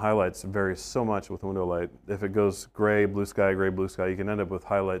cast on the highlights varies so much with window light. If it goes gray, blue sky, you can end up with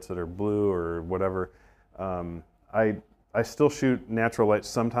highlights that are blue or whatever. I still shoot natural light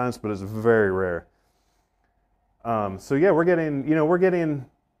sometimes, but it's very rare. So yeah, we're getting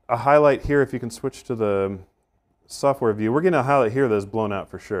a highlight here. If you can switch to the software view, we're getting a highlight here that's blown out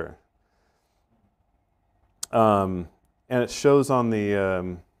for sure. And it shows on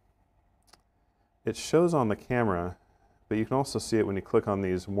the camera. But you can also see it when you click on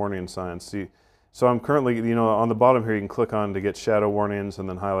these warning signs. So I'm currently, on the bottom here, you can click on to get shadow warnings and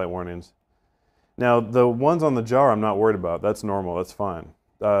then highlight warnings. Now, the ones on the jar I'm not worried about. That's normal. That's fine.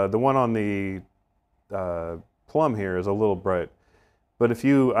 The one on the plum here is a little bright. But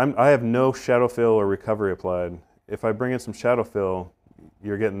I have no shadow fill or recovery applied. If I bring in some shadow fill,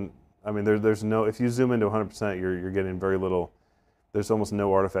 you're getting, I mean, there's no, if you zoom into 100%, you're getting very little. There's almost no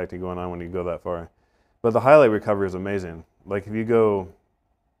artifacting going on when you go that far. But the highlight recovery is amazing. Like, if you go,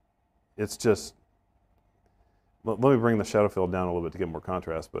 it's just, let me bring the shadow fill down a little bit to get more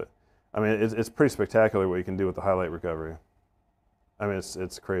contrast, but I mean, it's pretty spectacular what you can do with the highlight recovery. I mean,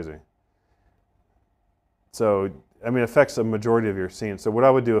 it's crazy. So, I mean, it affects a majority of your scene. So what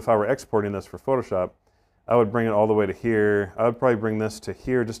I would do if I were exporting this for Photoshop, I would bring it all the way to here. I would probably bring this to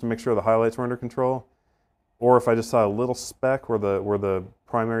here just to make sure the highlights were under control. Or if I just saw a little speck where the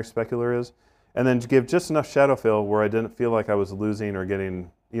primary specular is, and then give just enough shadow fill where I didn't feel like I was losing or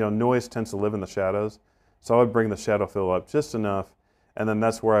getting, noise tends to live in the shadows. So I would bring the shadow fill up just enough, and then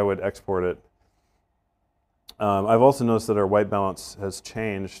that's where I would export it. I've also noticed that our white balance has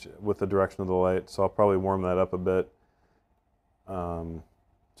changed with the direction of the light, so I'll probably warm that up a bit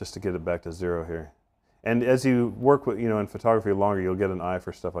just to get it back to 0 here. And as you work with, in photography longer, you'll get an eye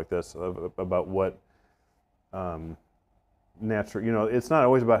for stuff like this, about what natural, it's not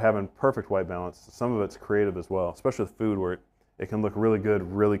always about having perfect white balance. Some of it's creative as well, especially with food where it can look really good,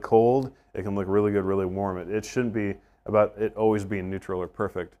 really cold. It can look really good, really warm. It shouldn't be about it always being neutral or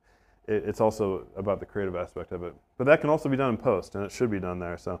perfect. It's also about the creative aspect of it. But that can also be done in post, and it should be done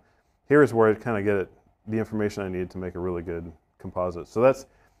there. So here's where I kind of get the information I need to make a really good composite.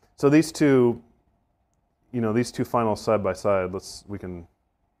 So these two, these two finals side by side. We can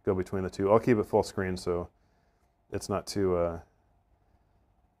go between the two. I'll keep it full screen so it's not too.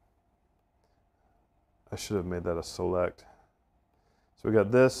 I should have made that a select. So we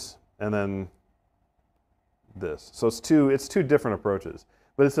got this and then this. So it's two different approaches,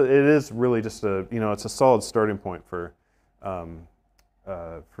 but it is really just it's a solid starting point for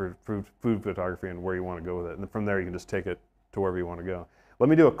food photography and where you want to go with it. And from there you can just take it to wherever you want to go. Let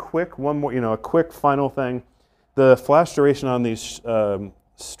me do a quick final thing. The flash duration on these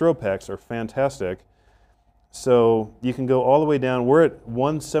strobe packs are fantastic. So you can go all the way down. We're at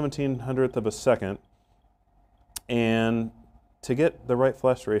 1/1700th of a second. And to get the right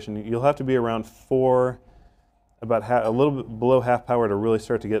flash duration, you'll have to be around 4, a little bit below half power to really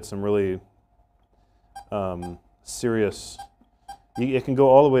start to get some really serious. It can go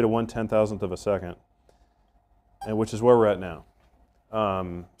all the way to 1/10,000th of a second, and which is where we're at now.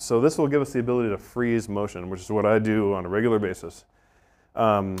 So this will give us the ability to freeze motion, which is what I do on a regular basis.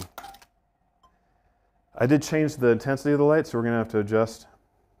 I did change the intensity of the light, so we're going to have to adjust.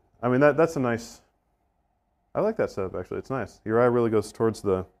 I mean, that's a nice. I like that setup, actually. It's nice. Your eye really goes towards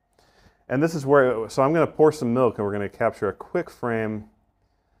the... And this is where... So I'm going to pour some milk, and we're going to capture a quick frame.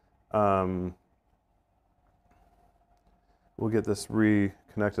 We'll get this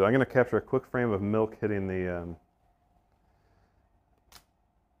reconnected. I'm going to capture a quick frame of milk hitting the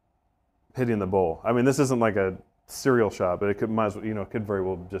bowl. I mean, this isn't like a serial shot, but it could very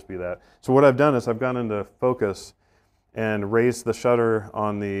well just be that. So what I've done is I've gone into focus and raised the shutter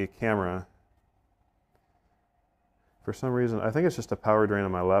on the camera. For some reason, I think it's just a power drain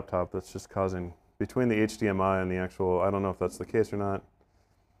on my laptop that's just causing, between the HDMI and the actual, I don't know if that's the case or not,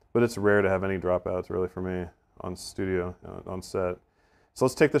 but it's rare to have any dropouts really for me on on set. So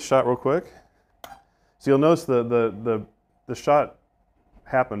let's take this shot real quick. So you'll notice the shot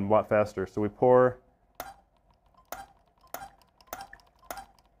happened a lot faster. So we pour.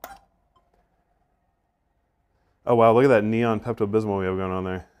 Oh wow, look at that neon Pepto-Bismol we have going on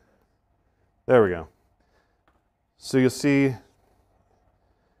there. There we go. So you'll see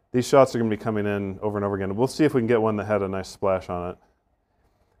these shots are going to be coming in over and over again. We'll see if we can get one that had a nice splash on it.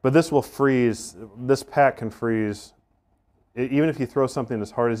 But this will freeze, this pack can freeze. Even if you throw something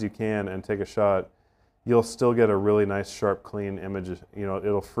as hard as you can and take a shot, you'll still get a really nice, sharp, clean image.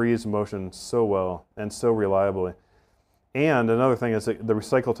 It'll freeze motion so well and so reliably. And another thing is that the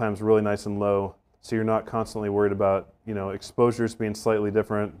recycle time is really nice and low, so you're not constantly worried about exposures being slightly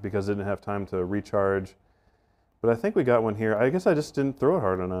different because it didn't have time to recharge. But I think we got one here. I guess I just didn't throw it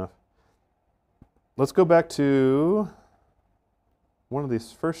hard enough. Let's go back to one of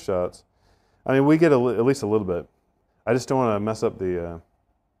these first shots. I mean, we get at least a little bit. I just don't want to mess up the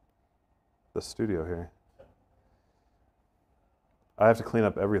studio here. I have to clean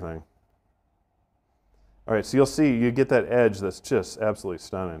up everything. All right, so you'll see you get that edge that's just absolutely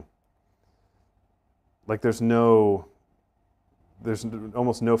stunning. Like there's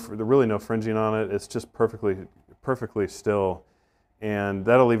almost really no fringing on it. It's just perfectly still. And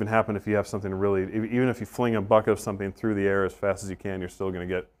that'll even happen if you have something really, even if you fling a bucket of something through the air as fast as you can, you're still going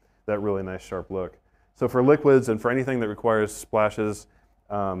to get that really nice sharp look. So for liquids and for anything that requires splashes,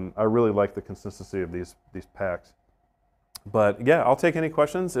 I really like the consistency of these packs. But yeah, I'll take any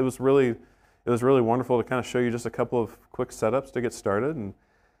questions. It was really wonderful to kind of show you just a couple of quick setups to get started, and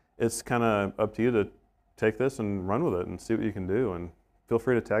it's kind of up to you to take this and run with it and see what you can do. And feel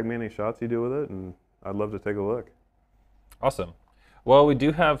free to tag me any shots you do with it, and I'd love to take a look. Awesome. Well, we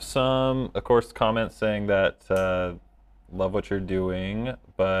do have some, of course, comments saying that love what you're doing,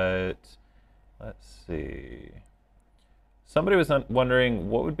 but let's see. Somebody was wondering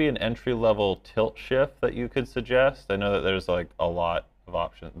what would be an entry-level tilt shift that you could suggest. I know that there's like a lot of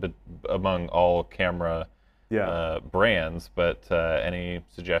options, but among all camera brands. But any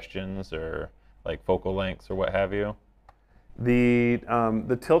suggestions or like focal lengths or what have you?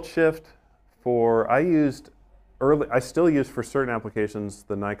 The tilt shift I still use for certain applications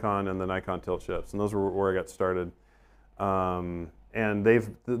the Nikon and the Nikon tilt shifts, and those were where I got started. And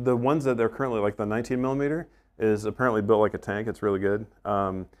the ones that they're currently, like the 19mm, is apparently built like a tank. It's really good.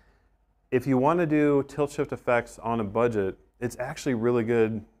 If you want to do tilt shift effects on a budget, it's actually really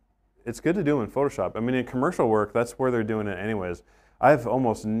good. It's good to do in Photoshop. I mean, in commercial work, that's where they're doing it anyways. I've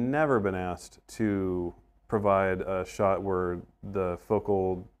almost never been asked to provide a shot where the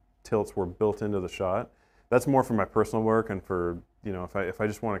focal tilts were built into the shot. That's more for my personal work and for, if I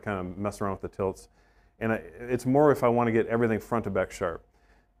just want to kind of mess around with the tilts. And it's more if I want to get everything front to back sharp.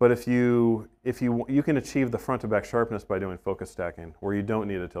 But if you can achieve the front to back sharpness by doing focus stacking, where you don't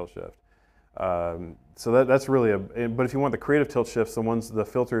need a tilt shift. So that's really but if you want the creative tilt shifts, the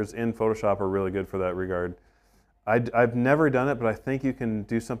filters in Photoshop are really good for that regard. I've never done it, but I think you can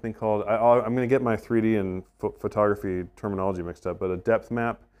do something called, I'm going to get my 3D and photography terminology mixed up, but a depth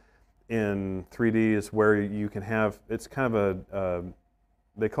map in 3D is where you can have, it's kind of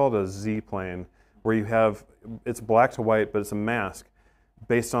they call it a Z-plane, where you have, it's black to white, but it's a mask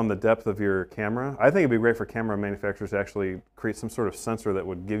based on the depth of your camera. I think it'd be great for camera manufacturers to actually create some sort of sensor that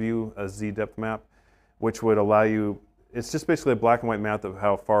would give you a Z depth map, which would allow you, it's just basically a black and white map of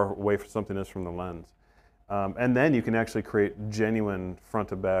how far away something is from the lens. And then you can actually create genuine front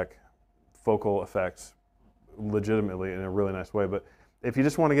to back focal effects legitimately in a really nice way. But if you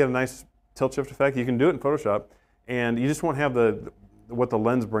just want to get a nice tilt shift effect, you can do it in Photoshop, and you just won't have what the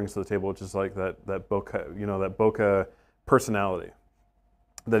lens brings to the table, which is like that bokeh, that bokeh personality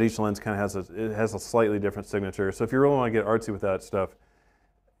that each lens kind of has a slightly different signature. So if you really want to get artsy with that stuff,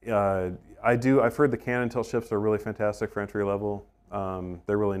 I've heard the Canon tilt shifts are really fantastic for entry level.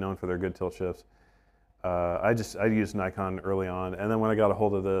 They're really known for their good tilt shifts. I used Nikon early on, and then when I got a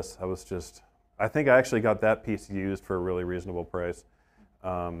hold of this, I think I actually got that piece used for a really reasonable price.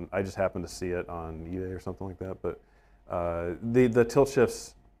 I just happened to see it on eBay or something like that. But the tilt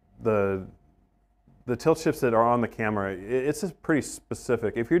shifts, the tilt shifts that are on the camera, it's just pretty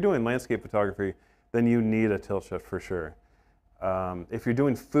specific. If you're doing landscape photography, then you need a tilt shift for sure. If you're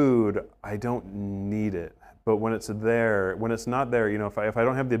doing food, I don't need it. But when it's not there, if I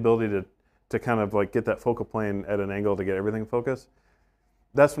don't have the ability to kind of like get that focal plane at an angle to get everything focused,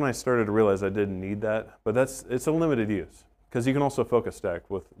 that's when I started to realize I didn't need that. But it's a limited use, because you can also focus stack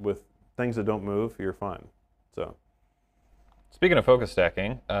with things that don't move. You're fine. So, speaking of focus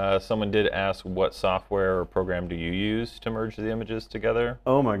stacking, someone did ask, what software or program do you use to merge the images together?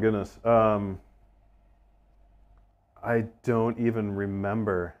 Oh my goodness, I don't even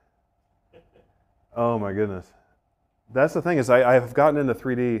remember. Oh my goodness. That's the thing, is I've gotten into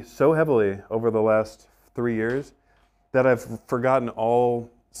 3D so heavily over the last 3 years that I've forgotten all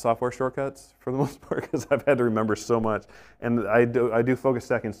software shortcuts for the most part, because I've had to remember so much. And I do focus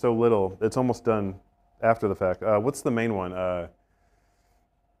stacking so little, it's almost done after the fact. What's the main one?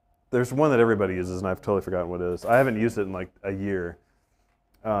 There's one that everybody uses, and I've totally forgotten what it is. I haven't used it in like a year.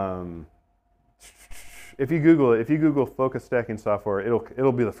 If you Google focus stacking software,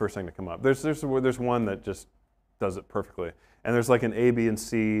 it'll be the first thing to come up. There's one that just does it perfectly, and there's like an A, B, and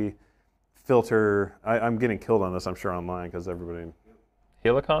C filter. I'm getting killed on this, I'm sure, online, because everybody.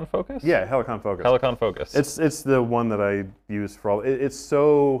 Helicon Focus? Yeah, Helicon Focus. Helicon Focus. It's the one that I use for all. It's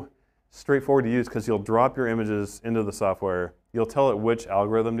so straightforward to use, because you'll drop your images into the software. You'll tell it which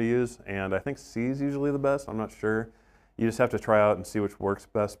algorithm to use, and I think C is usually the best. I'm not sure. You just have to try out and see which works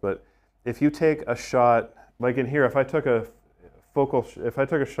best. But if you take a shot, like in here, if I took a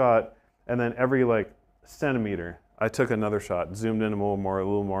shot, and then every like centimeter, I took another shot, zoomed in a little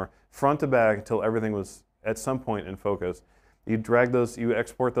more, front to back until everything was at some point in focus. You drag those, you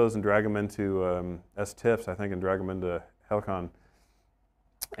export those and drag them into as TIFFs, I think, and drag them into Helicon,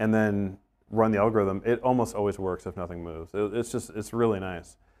 and then run the algorithm. It almost always works if nothing moves. It's really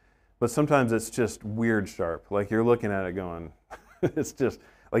nice. But sometimes it's just weird sharp. Like you're looking at it going, it's just,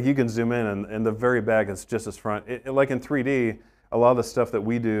 like you can zoom in and the very back is just as front. Like in 3D, a lot of the stuff that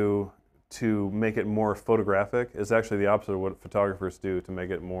we do to make it more photographic is actually the opposite of what photographers do to make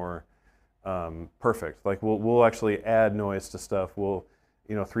it more perfect. Like we'll actually add noise to stuff.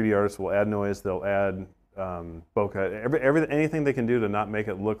 3D artists will add noise. They'll add bokeh. Anything they can do to not make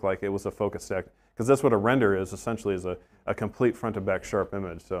it look like it was a focus stack, because that's what a render is essentially, is a complete front to back sharp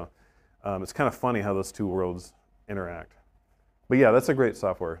image. So it's kind of funny how those two worlds interact. But yeah, that's a great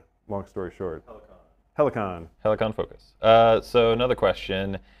software. Long story short. Helicon. Helicon Focus. So another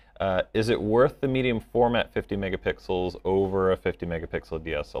question. Is it worth the medium format 50 megapixels over a 50 megapixel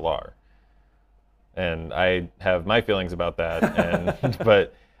DSLR? And I have my feelings about that,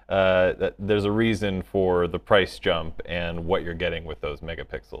 but there's a reason for the price jump and what you're getting with those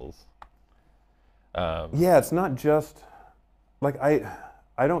megapixels. Yeah, it's not just, like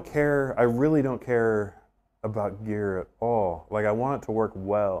I don't care, I really don't care about gear at all. Like I want it to work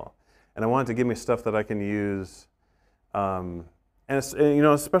well, and I want it to give me stuff that I can use. And it's,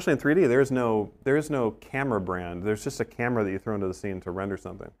 especially in 3D, there is no camera brand. There's just a camera that you throw into the scene to render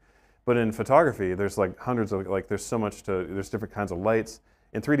something. But in photography, there's like hundreds of, there's so much there's different kinds of lights.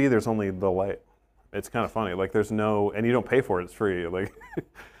 In 3D, there's only the light. It's kind of funny. Like there's no, and you don't pay for it, it's free. Like,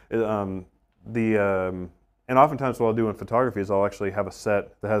 and oftentimes what I'll do in photography is I'll actually have a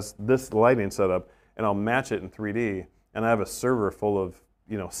set that has this lighting set up, and I'll match it in 3D, and I have a server full of,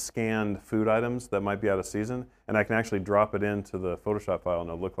 scanned food items that might be out of season, and I can actually drop it into the Photoshop file and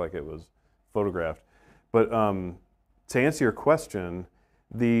it'll look like it was photographed. But to answer your question,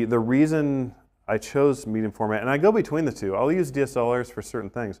 the reason I chose medium format, and I go between the two. I'll use DSLRs for certain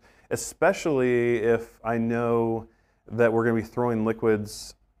things, especially if I know that we're going to be throwing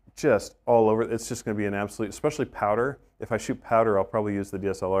liquids just all over. It's just going to be an absolute, especially powder. If I shoot powder, I'll probably use the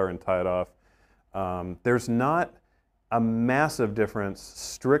DSLR and tie it off. There's not a massive difference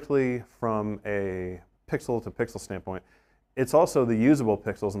strictly from a pixel to pixel standpoint. It's also the usable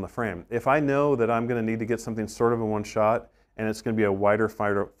pixels in the frame. If I know that I'm going to need to get something sort of in one shot and it's going to be a wider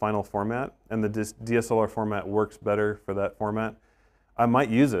final format and the DSLR format works better for that format, I might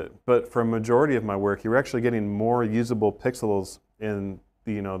use it. But for a majority of my work, you're actually getting more usable pixels in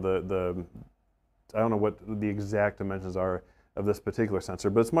the, I don't know what the exact dimensions are of this particular sensor,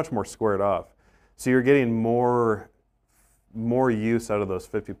 but it's much more squared off. So you're getting more use out of those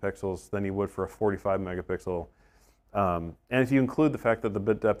 50 pixels than you would for a 45 megapixel. And if you include the fact that the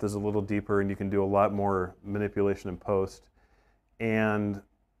bit depth is a little deeper and you can do a lot more manipulation in post, and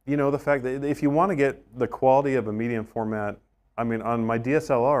the fact that if you want to get the quality of a medium format, I mean, on my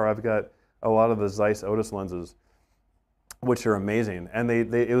DSLR, I've got a lot of the Zeiss Otis lenses, which are amazing. And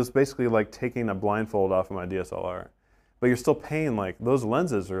it was basically like taking a blindfold off of my DSLR. But you're still paying, like, those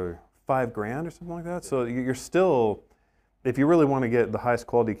lenses are $5 grand or something like that. So you're still, if you really want to get the highest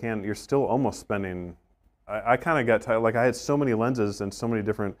quality you can, you're still almost spending, I kind of got tired. Like, I had so many lenses and so many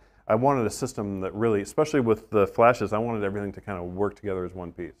different, I wanted a system that really, especially with the flashes, I wanted everything to kind of work together as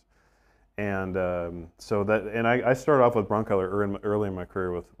one piece. And so that, and I started off with Broncolor early in my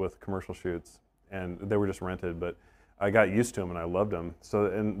career with commercial shoots, and they were just rented, but I got used to them and I loved them. So,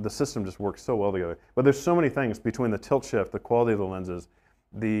 and the system just works so well together. But there's so many things between the tilt shift, the quality of the lenses,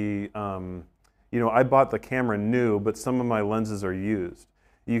 I bought the camera new, but some of my lenses are used.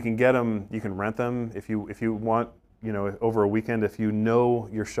 You can get them, you can rent them if you want, over a weekend. If you know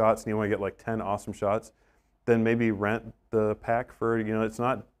your shots and you want to get like 10 awesome shots, then maybe rent the pack for, it's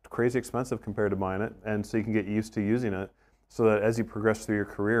not crazy expensive compared to buying it, and so you can get used to using it, so that as you progress through your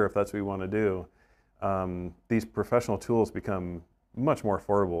career, if that's what you want to do, these professional tools become much more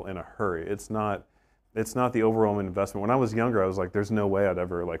affordable in a hurry. It's not the overall investment. When I was younger, I was like, there's no way I'd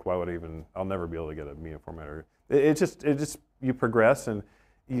ever, like, why would I even, I'll never be able to get a medium format. It just, you progress, and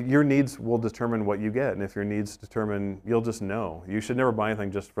your needs will determine what you get, and if your needs determine, you'll just know. You should never buy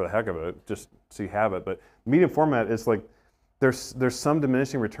anything just for the heck of it, just so you have it. But medium format is like, there's some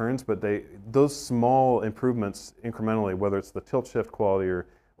diminishing returns, but those small improvements incrementally, whether it's the tilt shift quality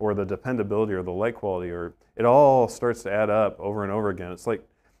or the dependability or the light quality, or it all starts to add up over and over again. It's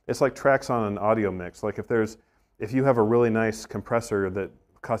like tracks on an audio mix. Like if you have a really nice compressor that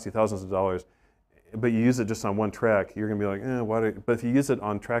costs you thousands of dollars, but you use it just on one track, you're gonna be like, but if you use it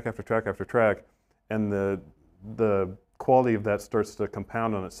on track after track after track, and the quality of that starts to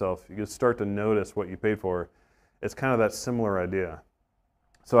compound on itself, you start to notice what you paid for. It's kind of that similar idea.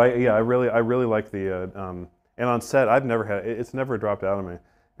 So I really like the, and on set, it's never dropped out of me.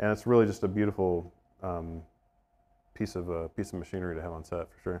 And it's really just a beautiful piece of machinery to have on set,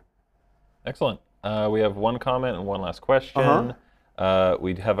 for sure. Excellent. We have one comment and one last question.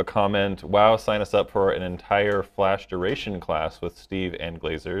 We have a comment, wow, sign us up for an entire flash duration class with Steve and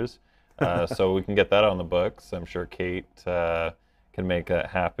Glazers. So we can get that on the books. I'm sure Kate can make that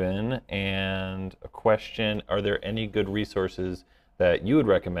happen. And a question, are there any good resources that you would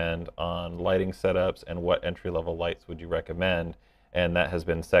recommend on lighting setups, and what entry-level lights would you recommend? And that has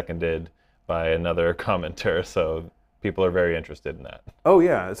been seconded by another commenter, so people are very interested in that. Oh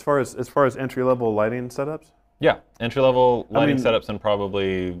yeah, as far as entry-level lighting setups? Yeah, entry-level lighting setups, and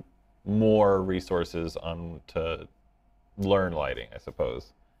probably more resources on to learn lighting, I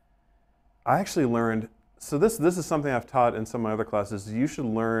suppose. I actually learned, so this is something I've taught in some of my other classes. You should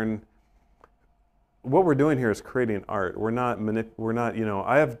learn, what we're doing here is creating art. We're not,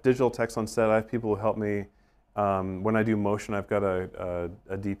 I have digital techs on set. I have people who help me. When I do motion, I've got a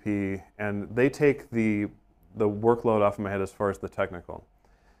DP, and they take the workload off of my head as far as the technical.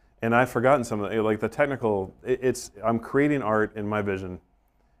 And I've forgotten some of it, like the technical, I'm creating art in my vision,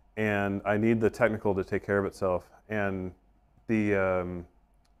 and I need the technical to take care of itself. And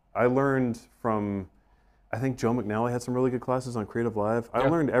I learned from, I think Joe McNally had some really good classes on Creative Live. I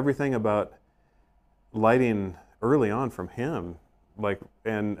learned everything about lighting early on from him,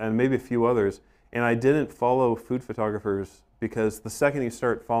 and maybe a few others. And I didn't follow food photographers, because the second you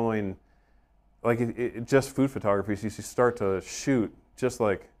start following, just food photographers, you start to shoot just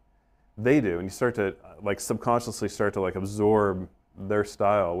like they do, and you start to subconsciously start to absorb their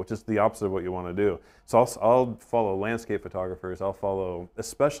style, which is the opposite of what you want to do. So I'll follow landscape photographers. I'll follow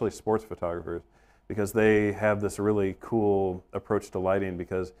especially sports photographers, because they have this really cool approach to lighting,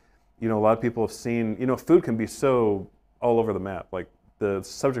 because you know, a lot of people have seen, you know, food can be so all over the map. Like the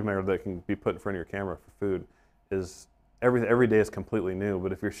subject matter that can be put in front of your camera for food is every day is completely new.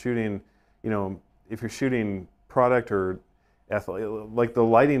 But if you're shooting, you know, if you're shooting product or like the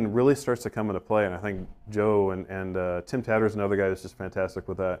lighting really starts to come into play. And I think Joe and Tim Tatter's another guy that's just fantastic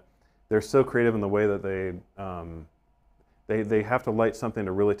with that. They're so creative in the way that they have to light something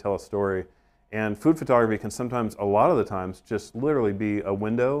to really tell a story. And food photography can sometimes, a lot of the times, just literally be a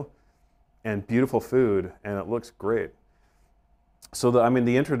window and beautiful food, and it looks great. So I mean,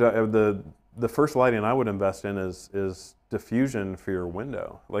 the first lighting I would invest in is diffusion for your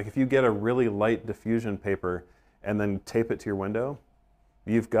window. Like if you get a really light diffusion paper and then tape it to your window,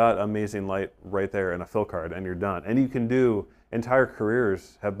 you've got amazing light right there in a fill card, and you're done. And you can do, entire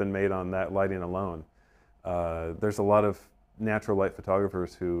careers have been made on that lighting alone. There's a lot of natural light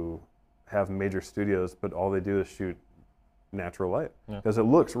photographers who have major studios, but all they do is shoot natural light because it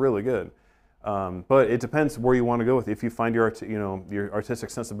looks really good. But it depends where you want to go with it. If you find your artistic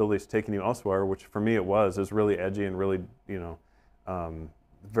sensibility is taking you elsewhere, which for me it was really edgy and really, you know,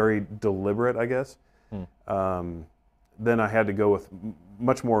 very deliberate, I guess. Then I had to go with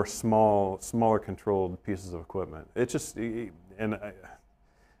much more smaller controlled pieces of equipment. It's just,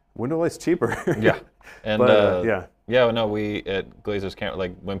 window light's cheaper. Yeah, and but, no, we at Glazer's Camera,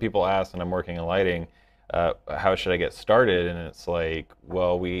 like when people ask, and I'm working in lighting, how should I get started? And it's like,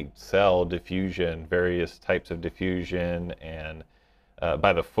 well, we sell diffusion, various types of diffusion, and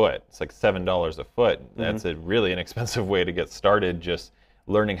by the foot. It's like $7 a foot. That's a really inexpensive way to get started, just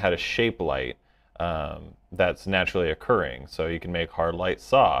learning how to shape light that's naturally occurring. So you can make hard light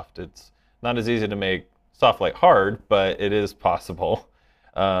soft. It's not as easy to make soft light hard, but it is possible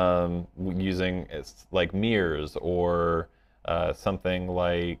using it's like mirrors or something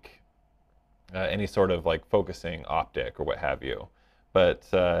like any sort of like focusing optic or what have you. But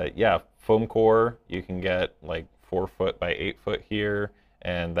yeah, foam core, you can get like 4 foot by 8 foot here,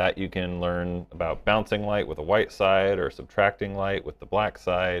 and that you can learn about bouncing light with a white side or subtracting light with the black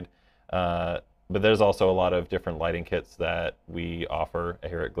side. But there's also a lot of different lighting kits that we offer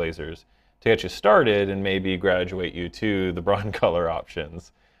here at Glazer's to get you started and maybe graduate you to the Broncolor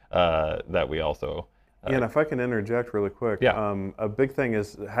options that we also and if I can interject really quick, yeah. A big thing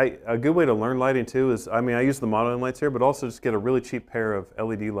is, a good way to learn lighting too is, I mean, I use the modeling lights here, but also just get a really cheap pair of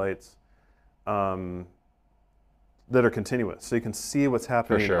LED lights that are continuous, so you can see what's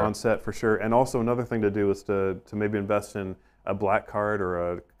happening on set for sure. And also another thing to do is to maybe invest in a black card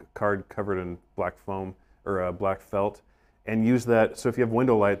or a card covered in black foam or a black felt, and use that. So if you have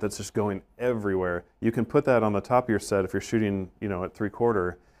window light that's just going everywhere, you can put that on the top of your set if you're shooting, you know, at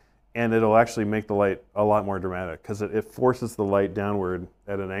 3/4. And it'll actually make the light a lot more dramatic because it forces the light downward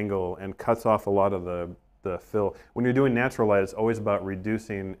at an angle and cuts off a lot of the fill. When you're doing natural light, it's always about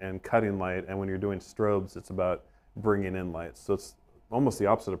reducing and cutting light, and when you're doing strobes, it's about bringing in light. So it's almost the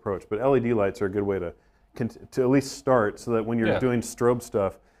opposite approach. But LED lights are a good way to at least start, so that when you're doing strobe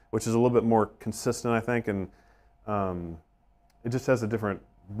stuff, which is a little bit more consistent, I think, and it just has a different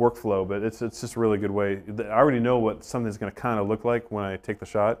workflow, but it's just a really good way. I already know what something's going to kind of look like when I take the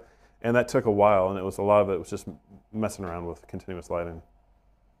shot. And that took a while, and a lot of it was just messing around with continuous lighting.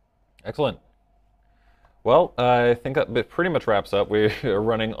 Excellent. Well, I think that pretty much wraps up. We are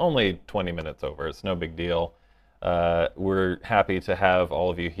running only 20 minutes over. It's no big deal. We're happy to have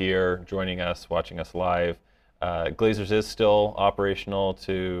all of you here joining us, watching us live. Glazer's is still operational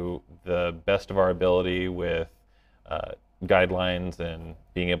to the best of our ability with guidelines and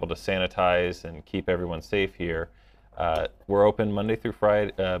being able to sanitize and keep everyone safe here. We're open Monday through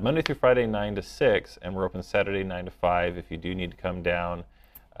Friday 9 to 6, and we're open Saturday 9 to 5 if you do need to come down.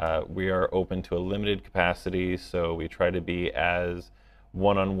 We are open to a limited capacity, so we try to be as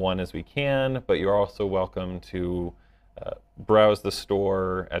one-on-one as we can, but you're also welcome to browse the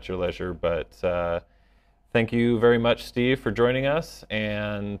store at your leisure. But thank you very much, Steve, for joining us.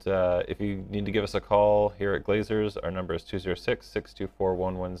 And if you need to give us a call here at Glazer's, our number is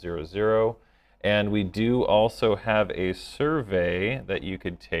 206-624-1100. And we do also have a survey that you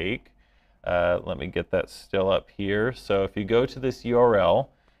could take. Let me get that still up here. So if you go to this URL,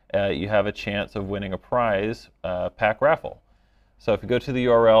 you have a chance of winning a prize pack raffle. So if you go to the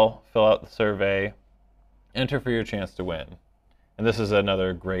URL, fill out the survey, enter for your chance to win. And this is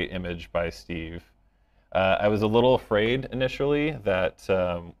another great image by Steve. I was a little afraid initially that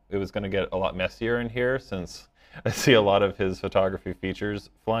it was going to get a lot messier in here, since I see a lot of his photography features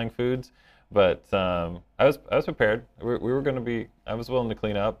flying foods. But I was prepared. We were going to be. I was willing to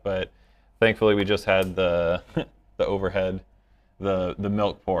clean up, but thankfully we just had the the overhead, the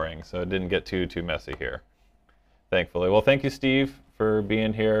milk pouring, so it didn't get too messy here. Thankfully. Well, thank you, Steve, for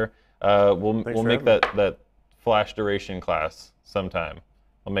being here. We'll make that flash duration class sometime.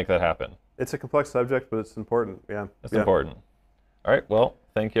 We'll make that happen. It's a complex subject, but it's important. Yeah. It's important. All right. Well,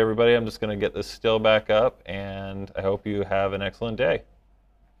 thank you, everybody. I'm just going to get this still back up, and I hope you have an excellent day.